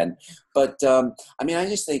 Spend. But I mean, I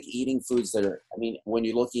just think eating foods that are, when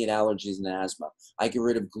you're looking at allergies and asthma, I get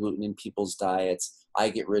rid of gluten in people's diets. I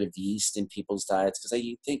get rid of yeast in people's diets, because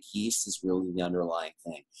I think yeast is really the underlying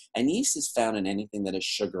thing. And yeast is found in anything that has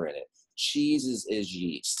sugar in it. Cheese is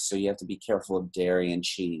yeast, so you have to be careful of dairy and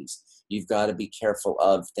cheese. You've got to be careful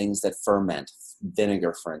of things that ferment,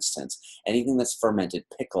 vinegar, for instance. Anything that's fermented,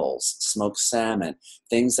 pickles, smoked salmon,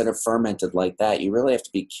 things that are fermented like that, you really have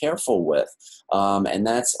to be careful with. And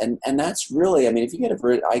that's really, if you get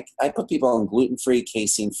I put people on gluten-free,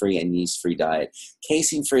 casein-free, and yeast-free diet.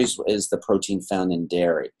 Casein-free is the protein found in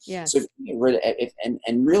dairy. Yeah. So if you get rid of,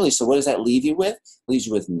 and really, so what does that leave you with? It leaves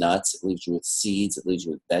you with nuts. It leaves you with seeds. It leaves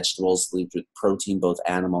you with vegetables. It leaves you with protein, both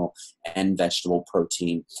animal and vegetable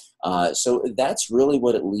protein. So that's really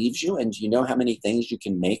what it leaves you. And do you know how many things you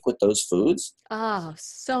can make with those foods? Oh,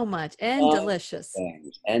 so much. And delicious.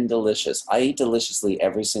 And delicious. I eat deliciously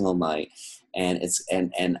every single night. And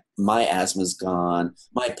and my asthma's gone.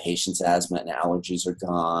 My patients' asthma and allergies are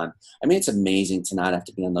gone. It's amazing to not have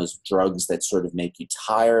to be on those drugs that sort of make you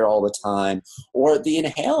tired all the time, or the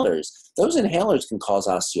inhalers. Those inhalers can cause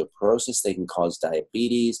osteoporosis. They can cause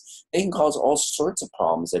diabetes. They can cause all sorts of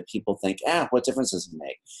problems that people think, what difference does it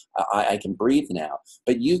make? I can breathe now.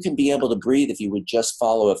 But you can be able to breathe if you would just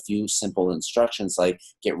follow a few simple instructions, like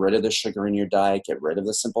get rid of the sugar in your diet, get rid of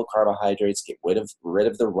the simple carbohydrates, get rid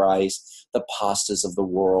of the rice, the pastas of the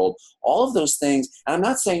world, all of those things. And I'm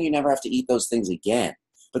not saying you never have to eat those things again,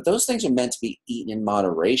 but those things are meant to be eaten in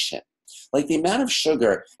moderation. Like the amount of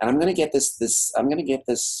sugar, and I'm going to get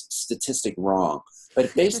this statistic wrong, but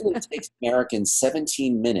it basically takes Americans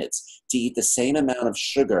 17 minutes to eat the same amount of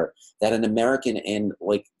sugar that an American in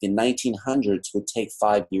like the 1900s would take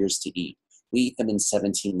 5 years to eat. We eat them in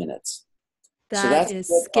 17 minutes. That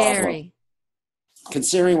is scary.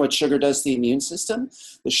 Considering what sugar does to the immune system,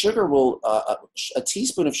 the sugar will a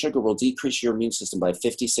teaspoon of sugar will decrease your immune system by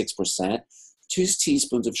 56%. 2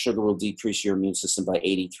 teaspoons of sugar will decrease your immune system by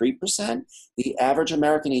 83%. The average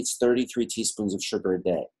American eats 33 teaspoons of sugar a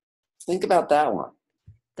day. Think about that one.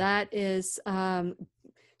 That is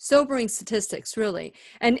sobering statistics, really.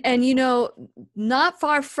 And not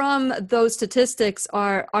far from those statistics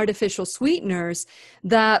are artificial sweeteners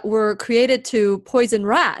that were created to poison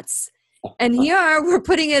rats. And here we're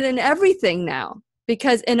putting it in everything now,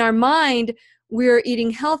 because in our mind, we're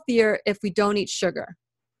eating healthier if we don't eat sugar.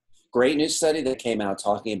 Great new study that came out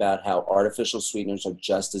talking about how artificial sweeteners are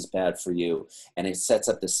just as bad for you, and it sets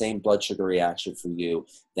up the same blood sugar reaction for you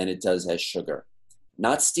than it does as sugar.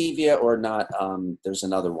 Not stevia or not, there's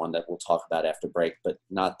another one that we'll talk about after break, but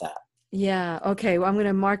not that. Yeah. Okay. Well, I'm going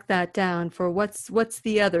to mark that down for what's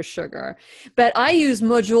the other sugar. But I use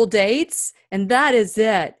module dates, and that is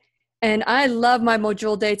it. And I love my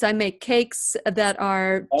module dates. I make cakes that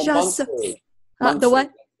are just monk fruit. The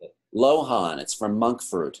what? Lohan. It's from monk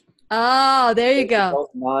fruit. Oh, there you go. Both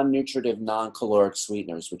non-nutritive, non-caloric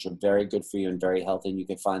sweeteners, which are very good for you and very healthy. And you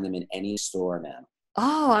can find them in any store now.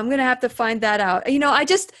 Oh, I'm going to have to find that out. You know, I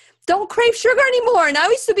just don't crave sugar anymore. And I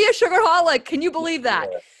used to be a sugarholic. Can you believe that?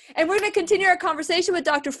 Yeah. And we're going to continue our conversation with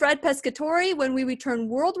Dr. Fred Pescatore when we return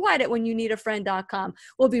worldwide at whenyouneedafriend.com.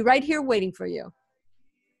 We'll be right here waiting for you.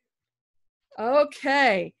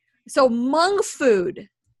 Okay. So monk food.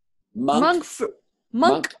 Monk fruit.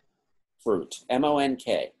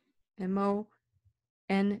 M-O-N-K. M-O-N-K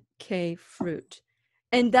fruit.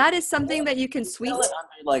 And that is something that you can sweeten.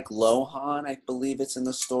 Like Lohan, I believe it's in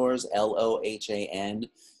the stores, L-O-H-A-N.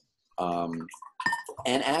 And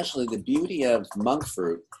actually, the beauty of monk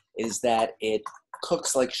fruit is that it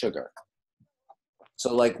cooks like sugar.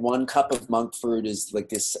 So like 1 cup of monk fruit is like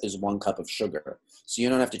this is 1 cup of sugar. So you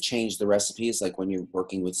don't have to change the recipes. Like when you're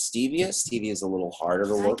working with stevia, stevia is a little harder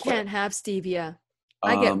to work with. I can't have stevia.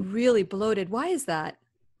 I get really bloated. Why is that?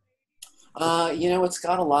 You know, it's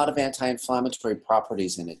got a lot of anti-inflammatory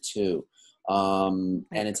properties in it too. And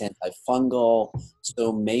it's antifungal.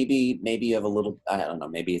 So maybe you have a little, I don't know,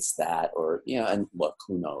 maybe it's that, or, you know, and look,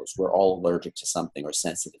 who knows? We're all allergic to something or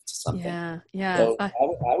sensitive to something. Yeah. So I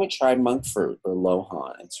would try monk fruit or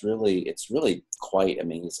Lohan. It's really quite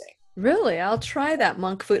amazing. Really? I'll try that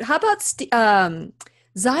monk fruit. How about xylitol?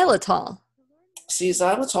 See,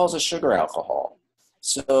 xylitol is a sugar alcohol.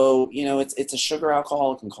 So, you know, it's a sugar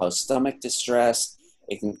alcohol. It can cause stomach distress.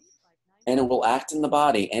 And it will act in the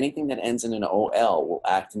body. Anything that ends in an OL will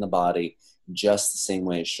act in the body just the same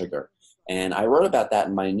way as sugar. And I wrote about that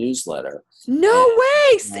in my newsletter. No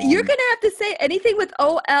way! You're going to have to say anything with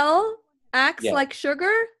OL acts like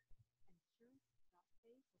sugar?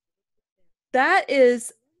 That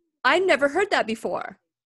is, I never heard that before.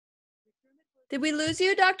 Did we lose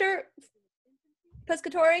you, Dr.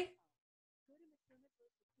 Pescatore?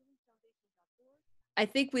 I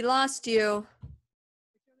think we lost you.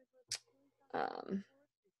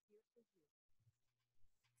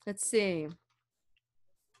 Let's see.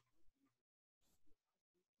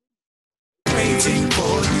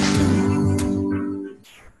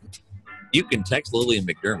 You can text Lillian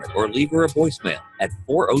McDermott or leave her a voicemail at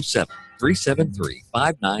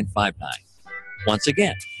 407-373-5959. Once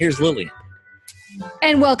again, here's Lillian.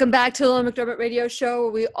 And welcome back to the Lillian McDermott Radio Show,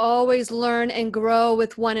 where we always learn and grow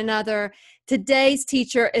with one another. Today's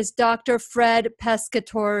teacher is Dr. Fred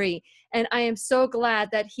Pescatore, and I am so glad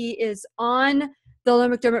that he is on the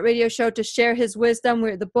Lillian McDermott Radio Show to share his wisdom.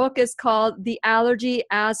 The book is called The Allergy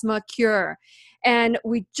Asthma Cure. And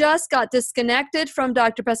we just got disconnected from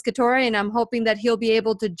Dr. Pescatore, and I'm hoping that he'll be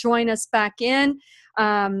able to join us back in.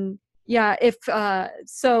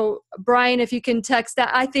 So Brian, if you can text that,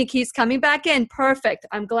 I think he's coming back in. Perfect.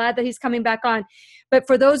 I'm glad that he's coming back on. But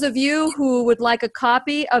for those of you who would like a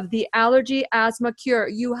copy of the Allergy Asthma Cure,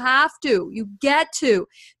 you get to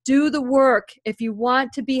do the work if you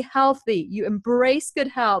want to be healthy. You embrace good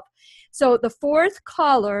health. So the 4th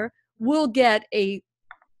caller will get the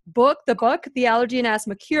book, The Allergy and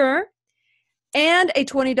Asthma Cure, and a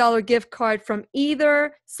 $20 gift card from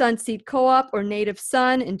either Sunseed Co-op or Native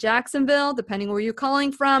Sun in Jacksonville, depending where you're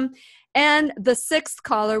calling from. And the 6th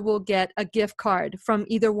caller will get a gift card from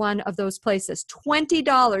either one of those places.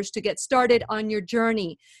 $20 to get started on your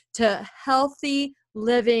journey to healthy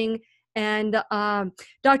living. And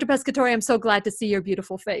Dr. Pescatore, I'm so glad to see your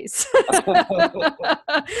beautiful face.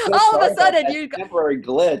 All of a sudden, you got temporary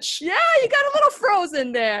glitch. Yeah, you got a little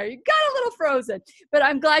frozen there. But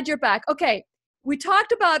I'm glad you're back. Okay, we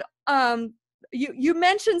talked about you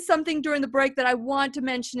mentioned something during the break that I want to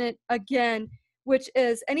mention it again, which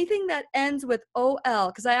is anything that ends with OL,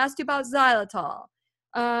 because I asked you about xylitol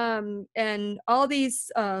and all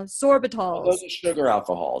these sorbitols. Those are sugar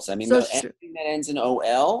alcohols. I mean, anything that ends in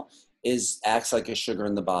OL acts like a sugar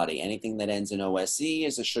in the body. Anything that ends in OSE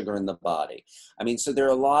is a sugar in the body. I mean, so there are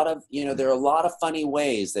a lot of funny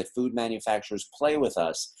ways that food manufacturers play with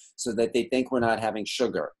us so that they think we're not having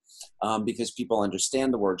sugar. Because people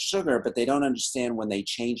understand the word sugar, but they don't understand when they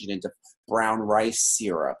change it into brown rice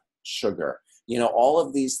syrup, sugar. You know, all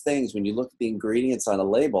of these things, when you look at the ingredients on a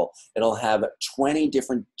label, it'll have 20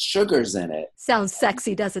 different sugars in it. Sounds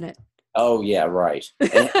sexy, doesn't it? Oh, yeah, right.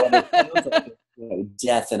 And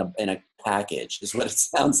death in a package is what it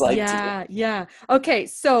sounds like to me. Yeah. Okay.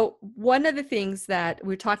 So one of the things that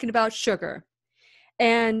we're talking about sugar,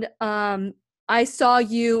 and I saw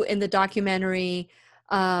you in the documentary,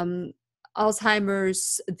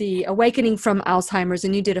 Alzheimer's, The Awakening from Alzheimer's,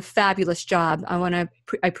 and you did a fabulous job. I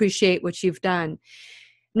appreciate what you've done.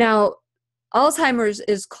 Now, Alzheimer's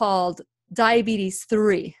is called diabetes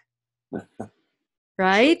 3,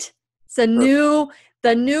 right? It's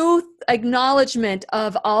the new acknowledgement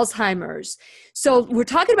of Alzheimer's. So we're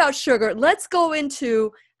talking about sugar. Let's go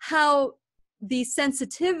into how these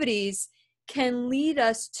sensitivities can lead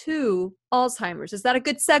us to Alzheimer's. Is that a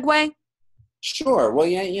good segue? Sure. Well,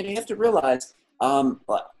 yeah, you have to realize,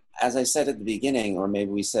 as I said at the beginning, or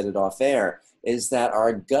maybe we said it off air, is that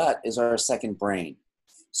our gut is our second brain.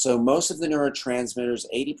 So most of the neurotransmitters,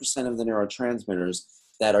 80% of the neurotransmitters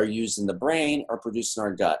that are used in the brain are produced in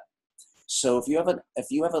our gut. So if you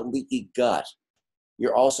have a leaky gut,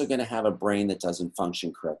 you're also going to have a brain that doesn't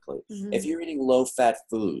function correctly. Mm-hmm. If you're eating low-fat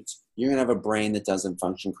foods, you're going to have a brain that doesn't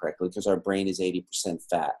function correctly because our brain is 80%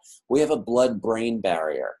 fat. We have a blood-brain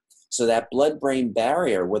barrier. So that blood-brain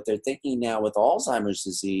barrier, what they're thinking now with Alzheimer's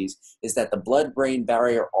disease is that the blood-brain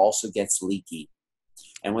barrier also gets leaky.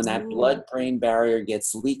 And when that blood-brain barrier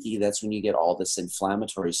gets leaky, that's when you get all this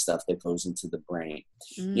inflammatory stuff that goes into the brain.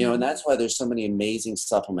 And that's why there's so many amazing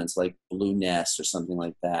supplements like Blue Nest or something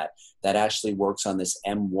like that actually works on this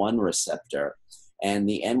M1 receptor. And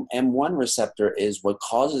the M1 receptor is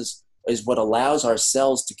what allows our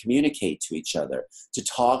cells to communicate to each other, to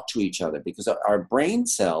talk to each other, because our brain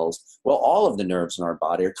cells, well, all of the nerves in our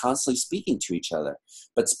body are constantly speaking to each other.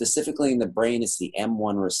 But specifically in the brain, it's the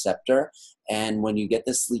M1 receptor. And when you get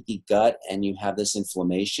this leaky gut and you have this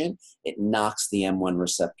inflammation, it knocks the M1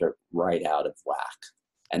 receptor right out of whack.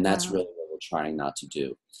 And that's really what we're trying not to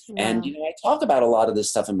do. Wow. And, I talk about a lot of this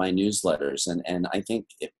stuff in my newsletters. And I think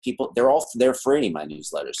if people, they're free, my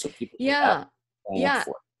newsletters. So people can sign up for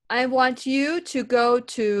it. I want you to go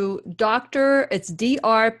to it's Dr.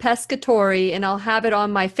 Pescatore, and I'll have it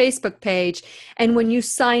on my Facebook page. And when you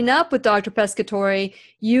sign up with Dr. Pescatore,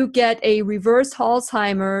 you get a reverse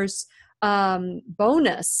Alzheimer's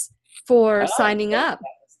bonus for signing up.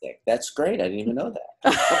 That's great. I didn't even know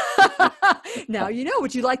that. Now you know.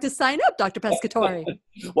 Would you like to sign up, Dr. Pescatore?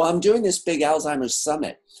 Well, I'm doing this big Alzheimer's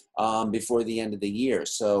summit before the end of the year.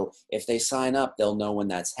 So if they sign up, they'll know when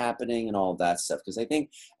that's happening and all of that stuff. Because I think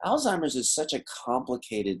Alzheimer's is such a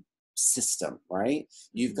complicated system, right?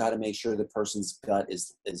 You've got to make sure the person's gut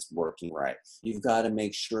is working right. You've got to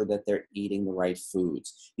make sure that they're eating the right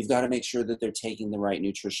foods. You've got to make sure that they're taking the right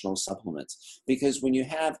nutritional supplements. Because when you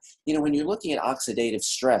have, when you're looking at oxidative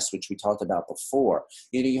stress, which we talked about before,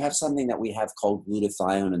 you have something that we have called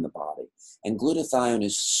glutathione in the body. And glutathione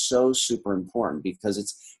is so super important because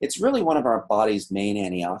it's really one of our body's main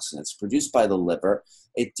antioxidants produced by the liver.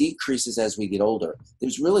 It decreases as we get older.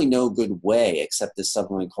 There's really no good way except this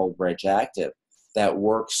supplement called Reg Active that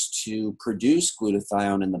works to produce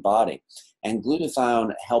glutathione in the body. And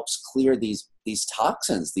glutathione helps clear these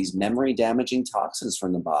toxins, these memory damaging toxins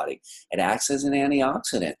from the body. It acts as an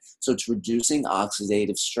antioxidant. So it's reducing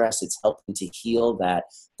oxidative stress. It's helping to heal that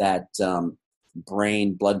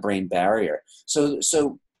blood-brain barrier.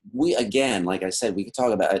 So we, again, like I said, we could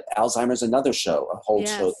talk about Alzheimer's, another show, a whole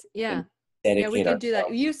show. Yeah. Yeah, we can do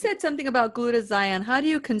that. You said something about glutathione. How do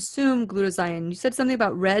you consume glutathione? You said something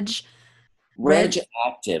about Reg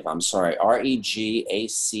Active. I'm sorry,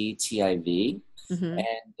 REGACTIV. Mm-hmm.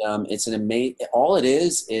 And it's an amazing. All it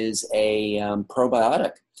is a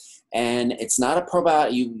probiotic, and it's not a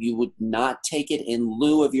probiotic. You would not take it in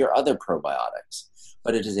lieu of your other probiotics,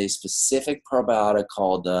 but it is a specific probiotic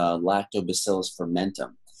called Lactobacillus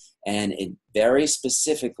fermentum, and it very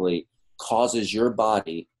specifically causes your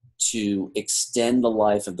body to extend the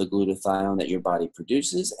life of the glutathione that your body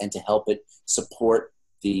produces and to help it support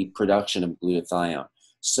the production of glutathione.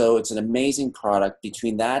 So it's an amazing product.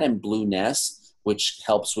 Between that and Blue Nest, which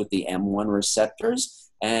helps with the M1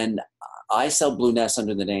 receptors, and I sell Blue Nest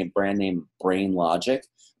under the brand name Brain Logic.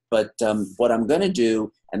 But what I'm going to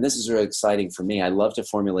do, and this is really exciting for me, I love to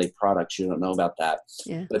formulate products. You don't know about that.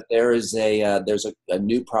 Yeah. But there's a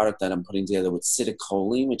new product that I'm putting together with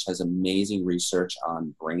citicoline, which has amazing research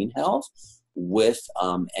on brain health, with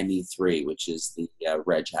ME3, which is the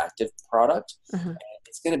Reg Active product. Uh-huh. And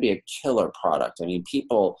it's going to be a killer product. I mean,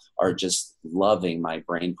 people are just loving my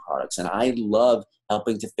brain products. And I love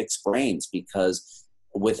helping to fix brains because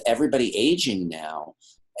with everybody aging now,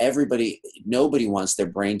 nobody wants their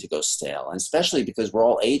brain to go stale, and especially because we're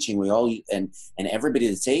all aging. And everybody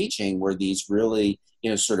that's aging, we're these really,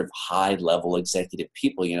 sort of high level executive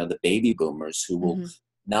people, the baby boomers who will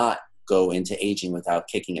not go into aging without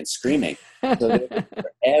kicking and screaming. So they're looking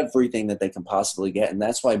for everything that they can possibly get. And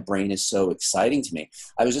that's why brain is so exciting to me.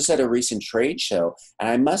 I was just at a recent trade show, and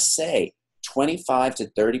I must say 25 to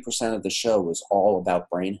 30% of the show was all about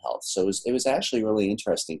brain health. So it was actually really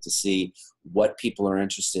interesting to see what people are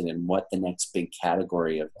interested in, what the next big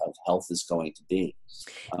category of health is going to be.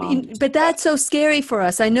 But that's so scary for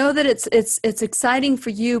us. I know that it's exciting for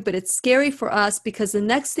you, but it's scary for us because the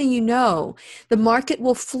next thing you know, the market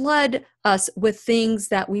will flood us with things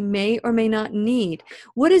that we may or may not need.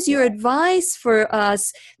 What is your advice for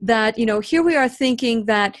us that, here we are thinking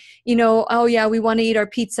that, oh yeah, we want to eat our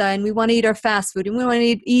pizza and we want to eat our fast food and we want to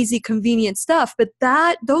eat easy, convenient stuff. But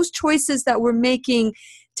those choices that we're making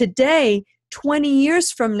today, 20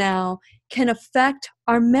 years from now, can affect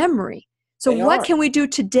our memory. So what can we do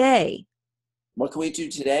today? What can we do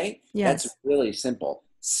today? Yes. That's really simple.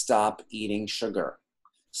 Stop eating sugar.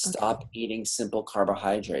 Stop eating simple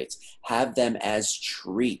carbohydrates. Have them as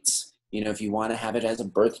treats. If you want to have it as a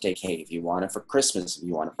birthday cake, if you want it for Christmas, if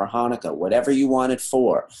you want it for Hanukkah, whatever you want it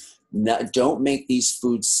for. Don't make these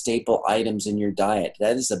foods staple items in your diet.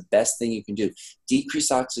 That is the best thing you can do. Decrease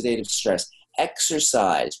oxidative stress.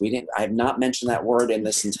 Exercise. I have not mentioned that word in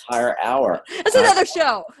this entire hour. It's another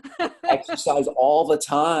show. Exercise all the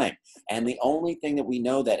time. And the only thing that we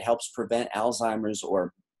know that helps prevent Alzheimer's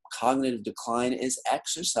or cognitive decline is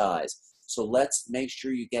exercise. So let's make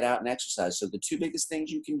sure you get out and exercise. So the two biggest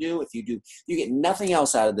things you can do, if you get nothing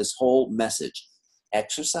else out of this whole message: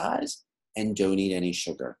 exercise and don't eat any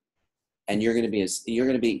sugar. And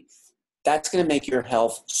that's going to make your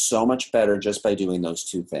health so much better just by doing those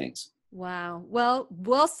two things. Wow. Well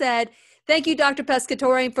said. Thank you, Dr.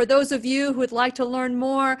 Pescatore. And for those of you who would like to learn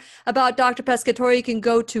more about Dr. Pescatore, you can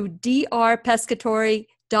go to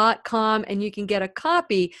drpescatore.com and you can get a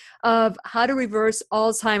copy of How to Reverse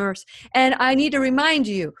Alzheimer's. And I need to remind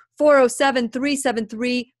you,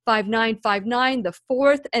 407-373-5959. The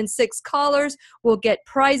fourth and sixth callers will get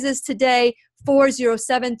prizes today.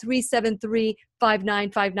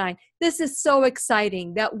 407-373-5959. This is so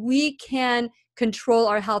exciting that we can control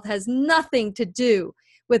our health. Has nothing to do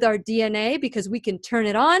with our DNA because we can turn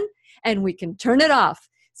it on and we can turn it off.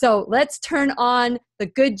 So let's turn on the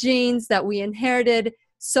good genes that we inherited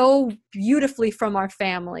so beautifully from our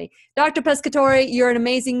family. Dr. Pescatore, you're an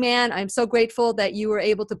amazing man. I'm so grateful that you were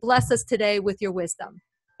able to bless us today with your wisdom.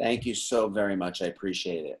 Thank you so very much. I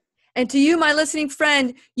appreciate it. And to you, my listening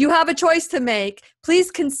friend, you have a choice to make. Please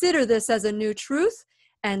consider this as a new truth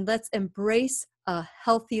and let's embrace a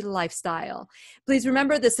healthy lifestyle. Please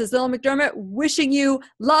remember, this is Lillian McDermott wishing you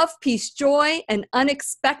love, peace, joy, and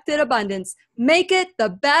unexpected abundance. Make it the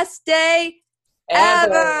best day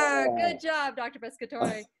ever. Good job, Dr.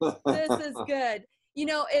 Pescatore. This is good.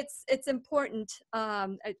 It's important.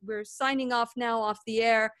 We're signing off now off the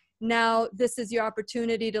air. Now, this is your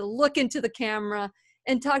opportunity to look into the camera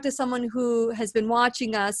and talk to someone who has been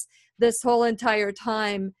watching us this whole entire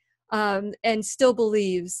time and still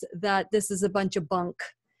believes that this is a bunch of bunk.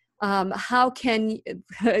 How can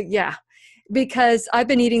because I've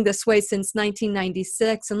been eating this way since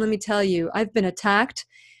 1996. And let me tell you, I've been attacked,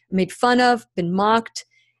 made fun of, been mocked.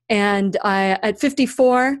 And at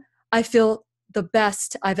 54, I feel the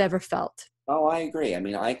best I've ever felt. Oh, I agree. I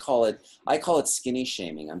mean, I call it skinny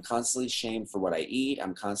shaming. I'm constantly shamed for what I eat.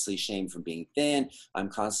 I'm constantly shamed for being thin. I'm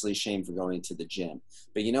constantly shamed for going to the gym.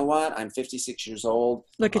 But you know what? I'm 56 years old.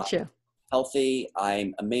 Look at you. Healthy.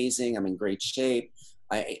 I'm amazing. I'm in great shape.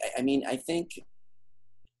 I think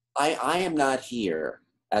I am not here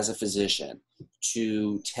as a physician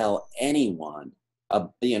to tell anyone,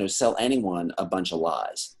 sell anyone a bunch of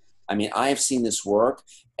lies. I mean, I have seen this work,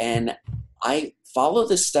 and I follow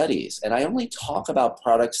the studies, and I only talk about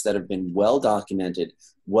products that have been well documented,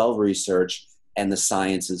 well researched, and the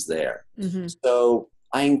science is there. Mm-hmm. So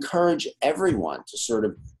I encourage everyone to sort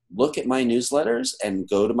of look at my newsletters and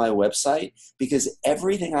go to my website, because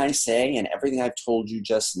everything I say and everything I've told you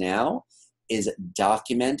just now is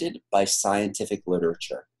documented by scientific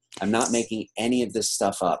literature. I'm not making any of this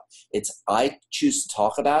stuff up. I choose to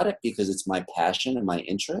talk about it because it's my passion and my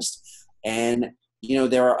interest. And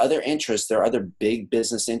there are other interests, there are other big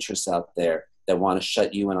business interests out there that want to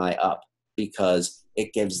shut you and I up because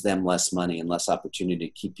it gives them less money and less opportunity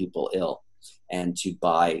to keep people ill and to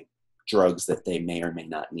buy drugs that they may or may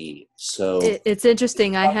not need. So it's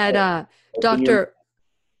interesting. I had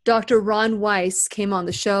Dr. Ron Weiss came on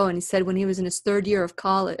the show, and he said when he was in his third year of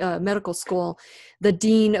college, medical school, the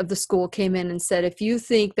dean of the school came in and said, if you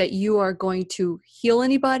think that you are going to heal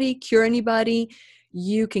anybody, cure anybody,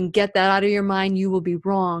 you can get that out of your mind. You will be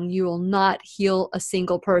wrong. You will not heal a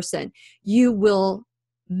single person. You will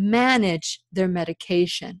manage their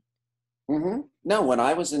medication. No, when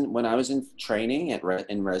I was in training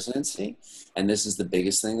in residency, and this is the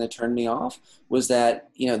biggest thing that turned me off, was that,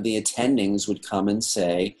 the attendings would come and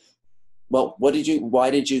say, well, why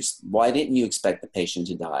didn't you expect the patient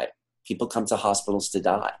to die? People come to hospitals to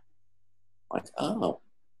die. Like, oh,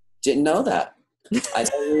 didn't know that. I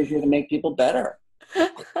thought we were here to make people better.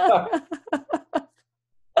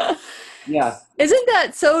 Yeah. Isn't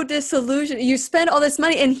that so disillusioned? You spend all this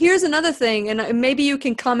money, and here's another thing, and maybe you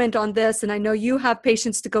can comment on this, and I know you have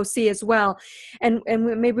patients to go see as well, and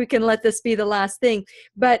maybe we can let this be the last thing.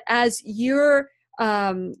 But as you're,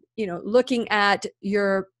 looking at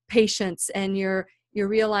your patients, and you're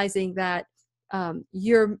realizing that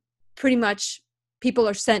you're pretty much, people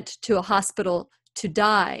are sent to a hospital to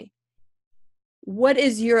die. What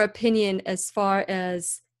is your opinion as far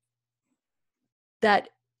as that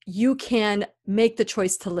you can make the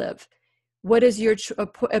choice to live? What is your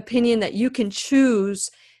opinion that you can choose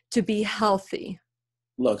to be healthy?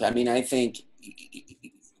 Look, I think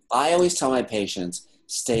I always tell my patients,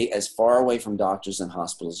 stay as far away from doctors and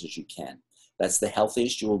hospitals as you can. That's the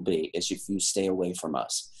healthiest you will be, is if you stay away from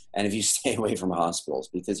us. And if you stay away from hospitals,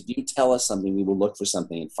 because if you tell us something, we will look for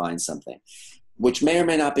something and find something, which may or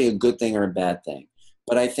may not be a good thing or a bad thing.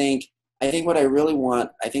 But I think what I really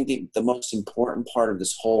want, I think the most important part of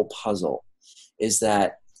this whole puzzle is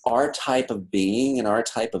that our type of being and our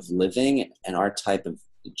type of living and our type of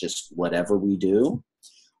just whatever we do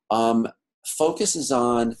focuses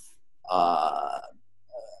on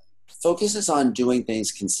doing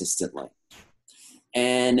things consistently.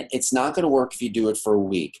 And it's not going to work if you do it for a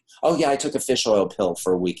week. Oh yeah, I took a fish oil pill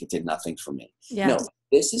for a week. It did nothing for me. Yes. No,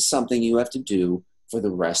 this is something you have to do for the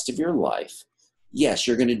rest of your life. Yes,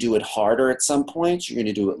 you're going to do it harder at some points. You're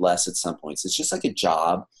going to do it less at some points. It's just like a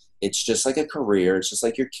job. It's just like a career. It's just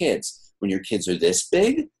like your kids. When your kids are this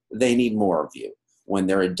big, they need more of you. When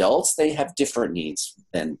they're adults, they have different needs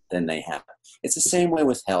than they have. It's the same way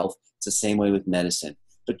with health. It's the same way with medicine.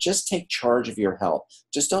 But just take charge of your health.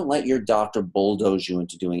 Just don't let your doctor bulldoze you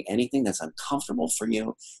into doing anything that's uncomfortable for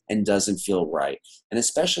you and doesn't feel right. And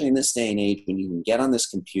especially in this day and age when you can get on this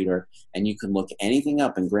computer and you can look anything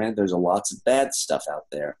up, and granted there's lots of bad stuff out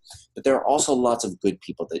there, but there are also lots of good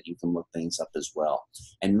people that you can look things up as well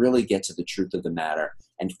and really get to the truth of the matter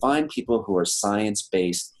and find people who are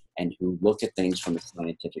science-based and who look at things from a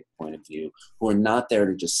scientific point of view, who are not there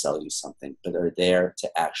to just sell you something, but are there to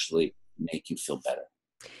actually make you feel better.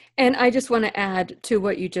 And I just want to add to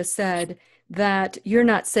what you just said, that you're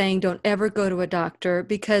not saying don't ever go to a doctor,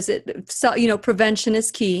 because prevention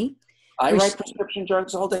is key. I write prescription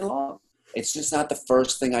drugs all day long. It's just not the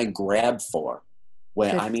first thing I grab for.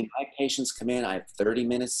 My patients come in, I have 30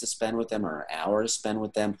 minutes to spend with them or an hour to spend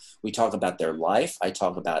with them. We talk about their life.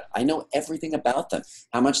 I know everything about them,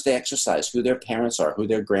 how much they exercise, who their parents are, who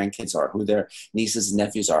their grandkids are, who their nieces and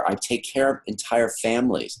nephews are. I take care of entire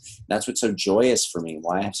families. That's what's so joyous for me,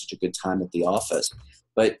 why I have such a good time at the office.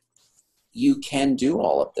 But you can do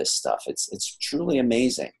all of this stuff. It's truly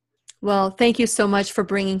amazing. Well, thank you so much for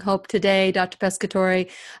bringing hope today, Dr. Pescatore.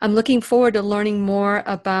 I'm looking forward to learning more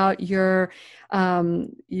about your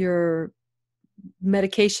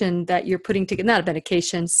medication that you're putting together, not a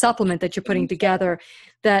medication, supplement that you're putting together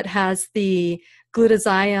that has the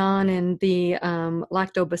glutathione and the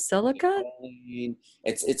lactobacillica.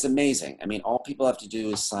 It's amazing. All people have to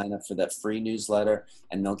do is sign up for that free newsletter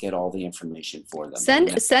and they'll get all the information for them.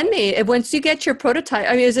 Send me once you get your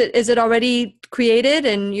prototype. Is it already created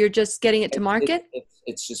and you're just getting it to market?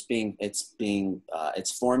 It's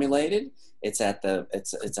formulated. It's at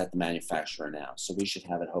the manufacturer now, so we should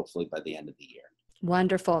have it hopefully by the end of the year.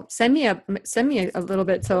 Wonderful. Send me a little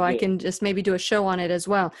bit so I can just maybe do a show on it as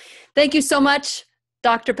well. Thank you so much,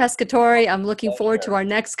 Dr. Pescatore. I'm looking forward to our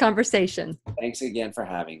next conversation. Thanks again for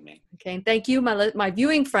having me. Okay, and thank you, my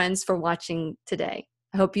viewing friends, for watching today.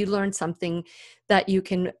 I hope you learned something that you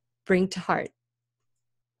can bring to heart.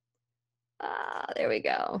 There we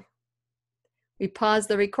go. We pause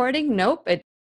the recording. Nope, it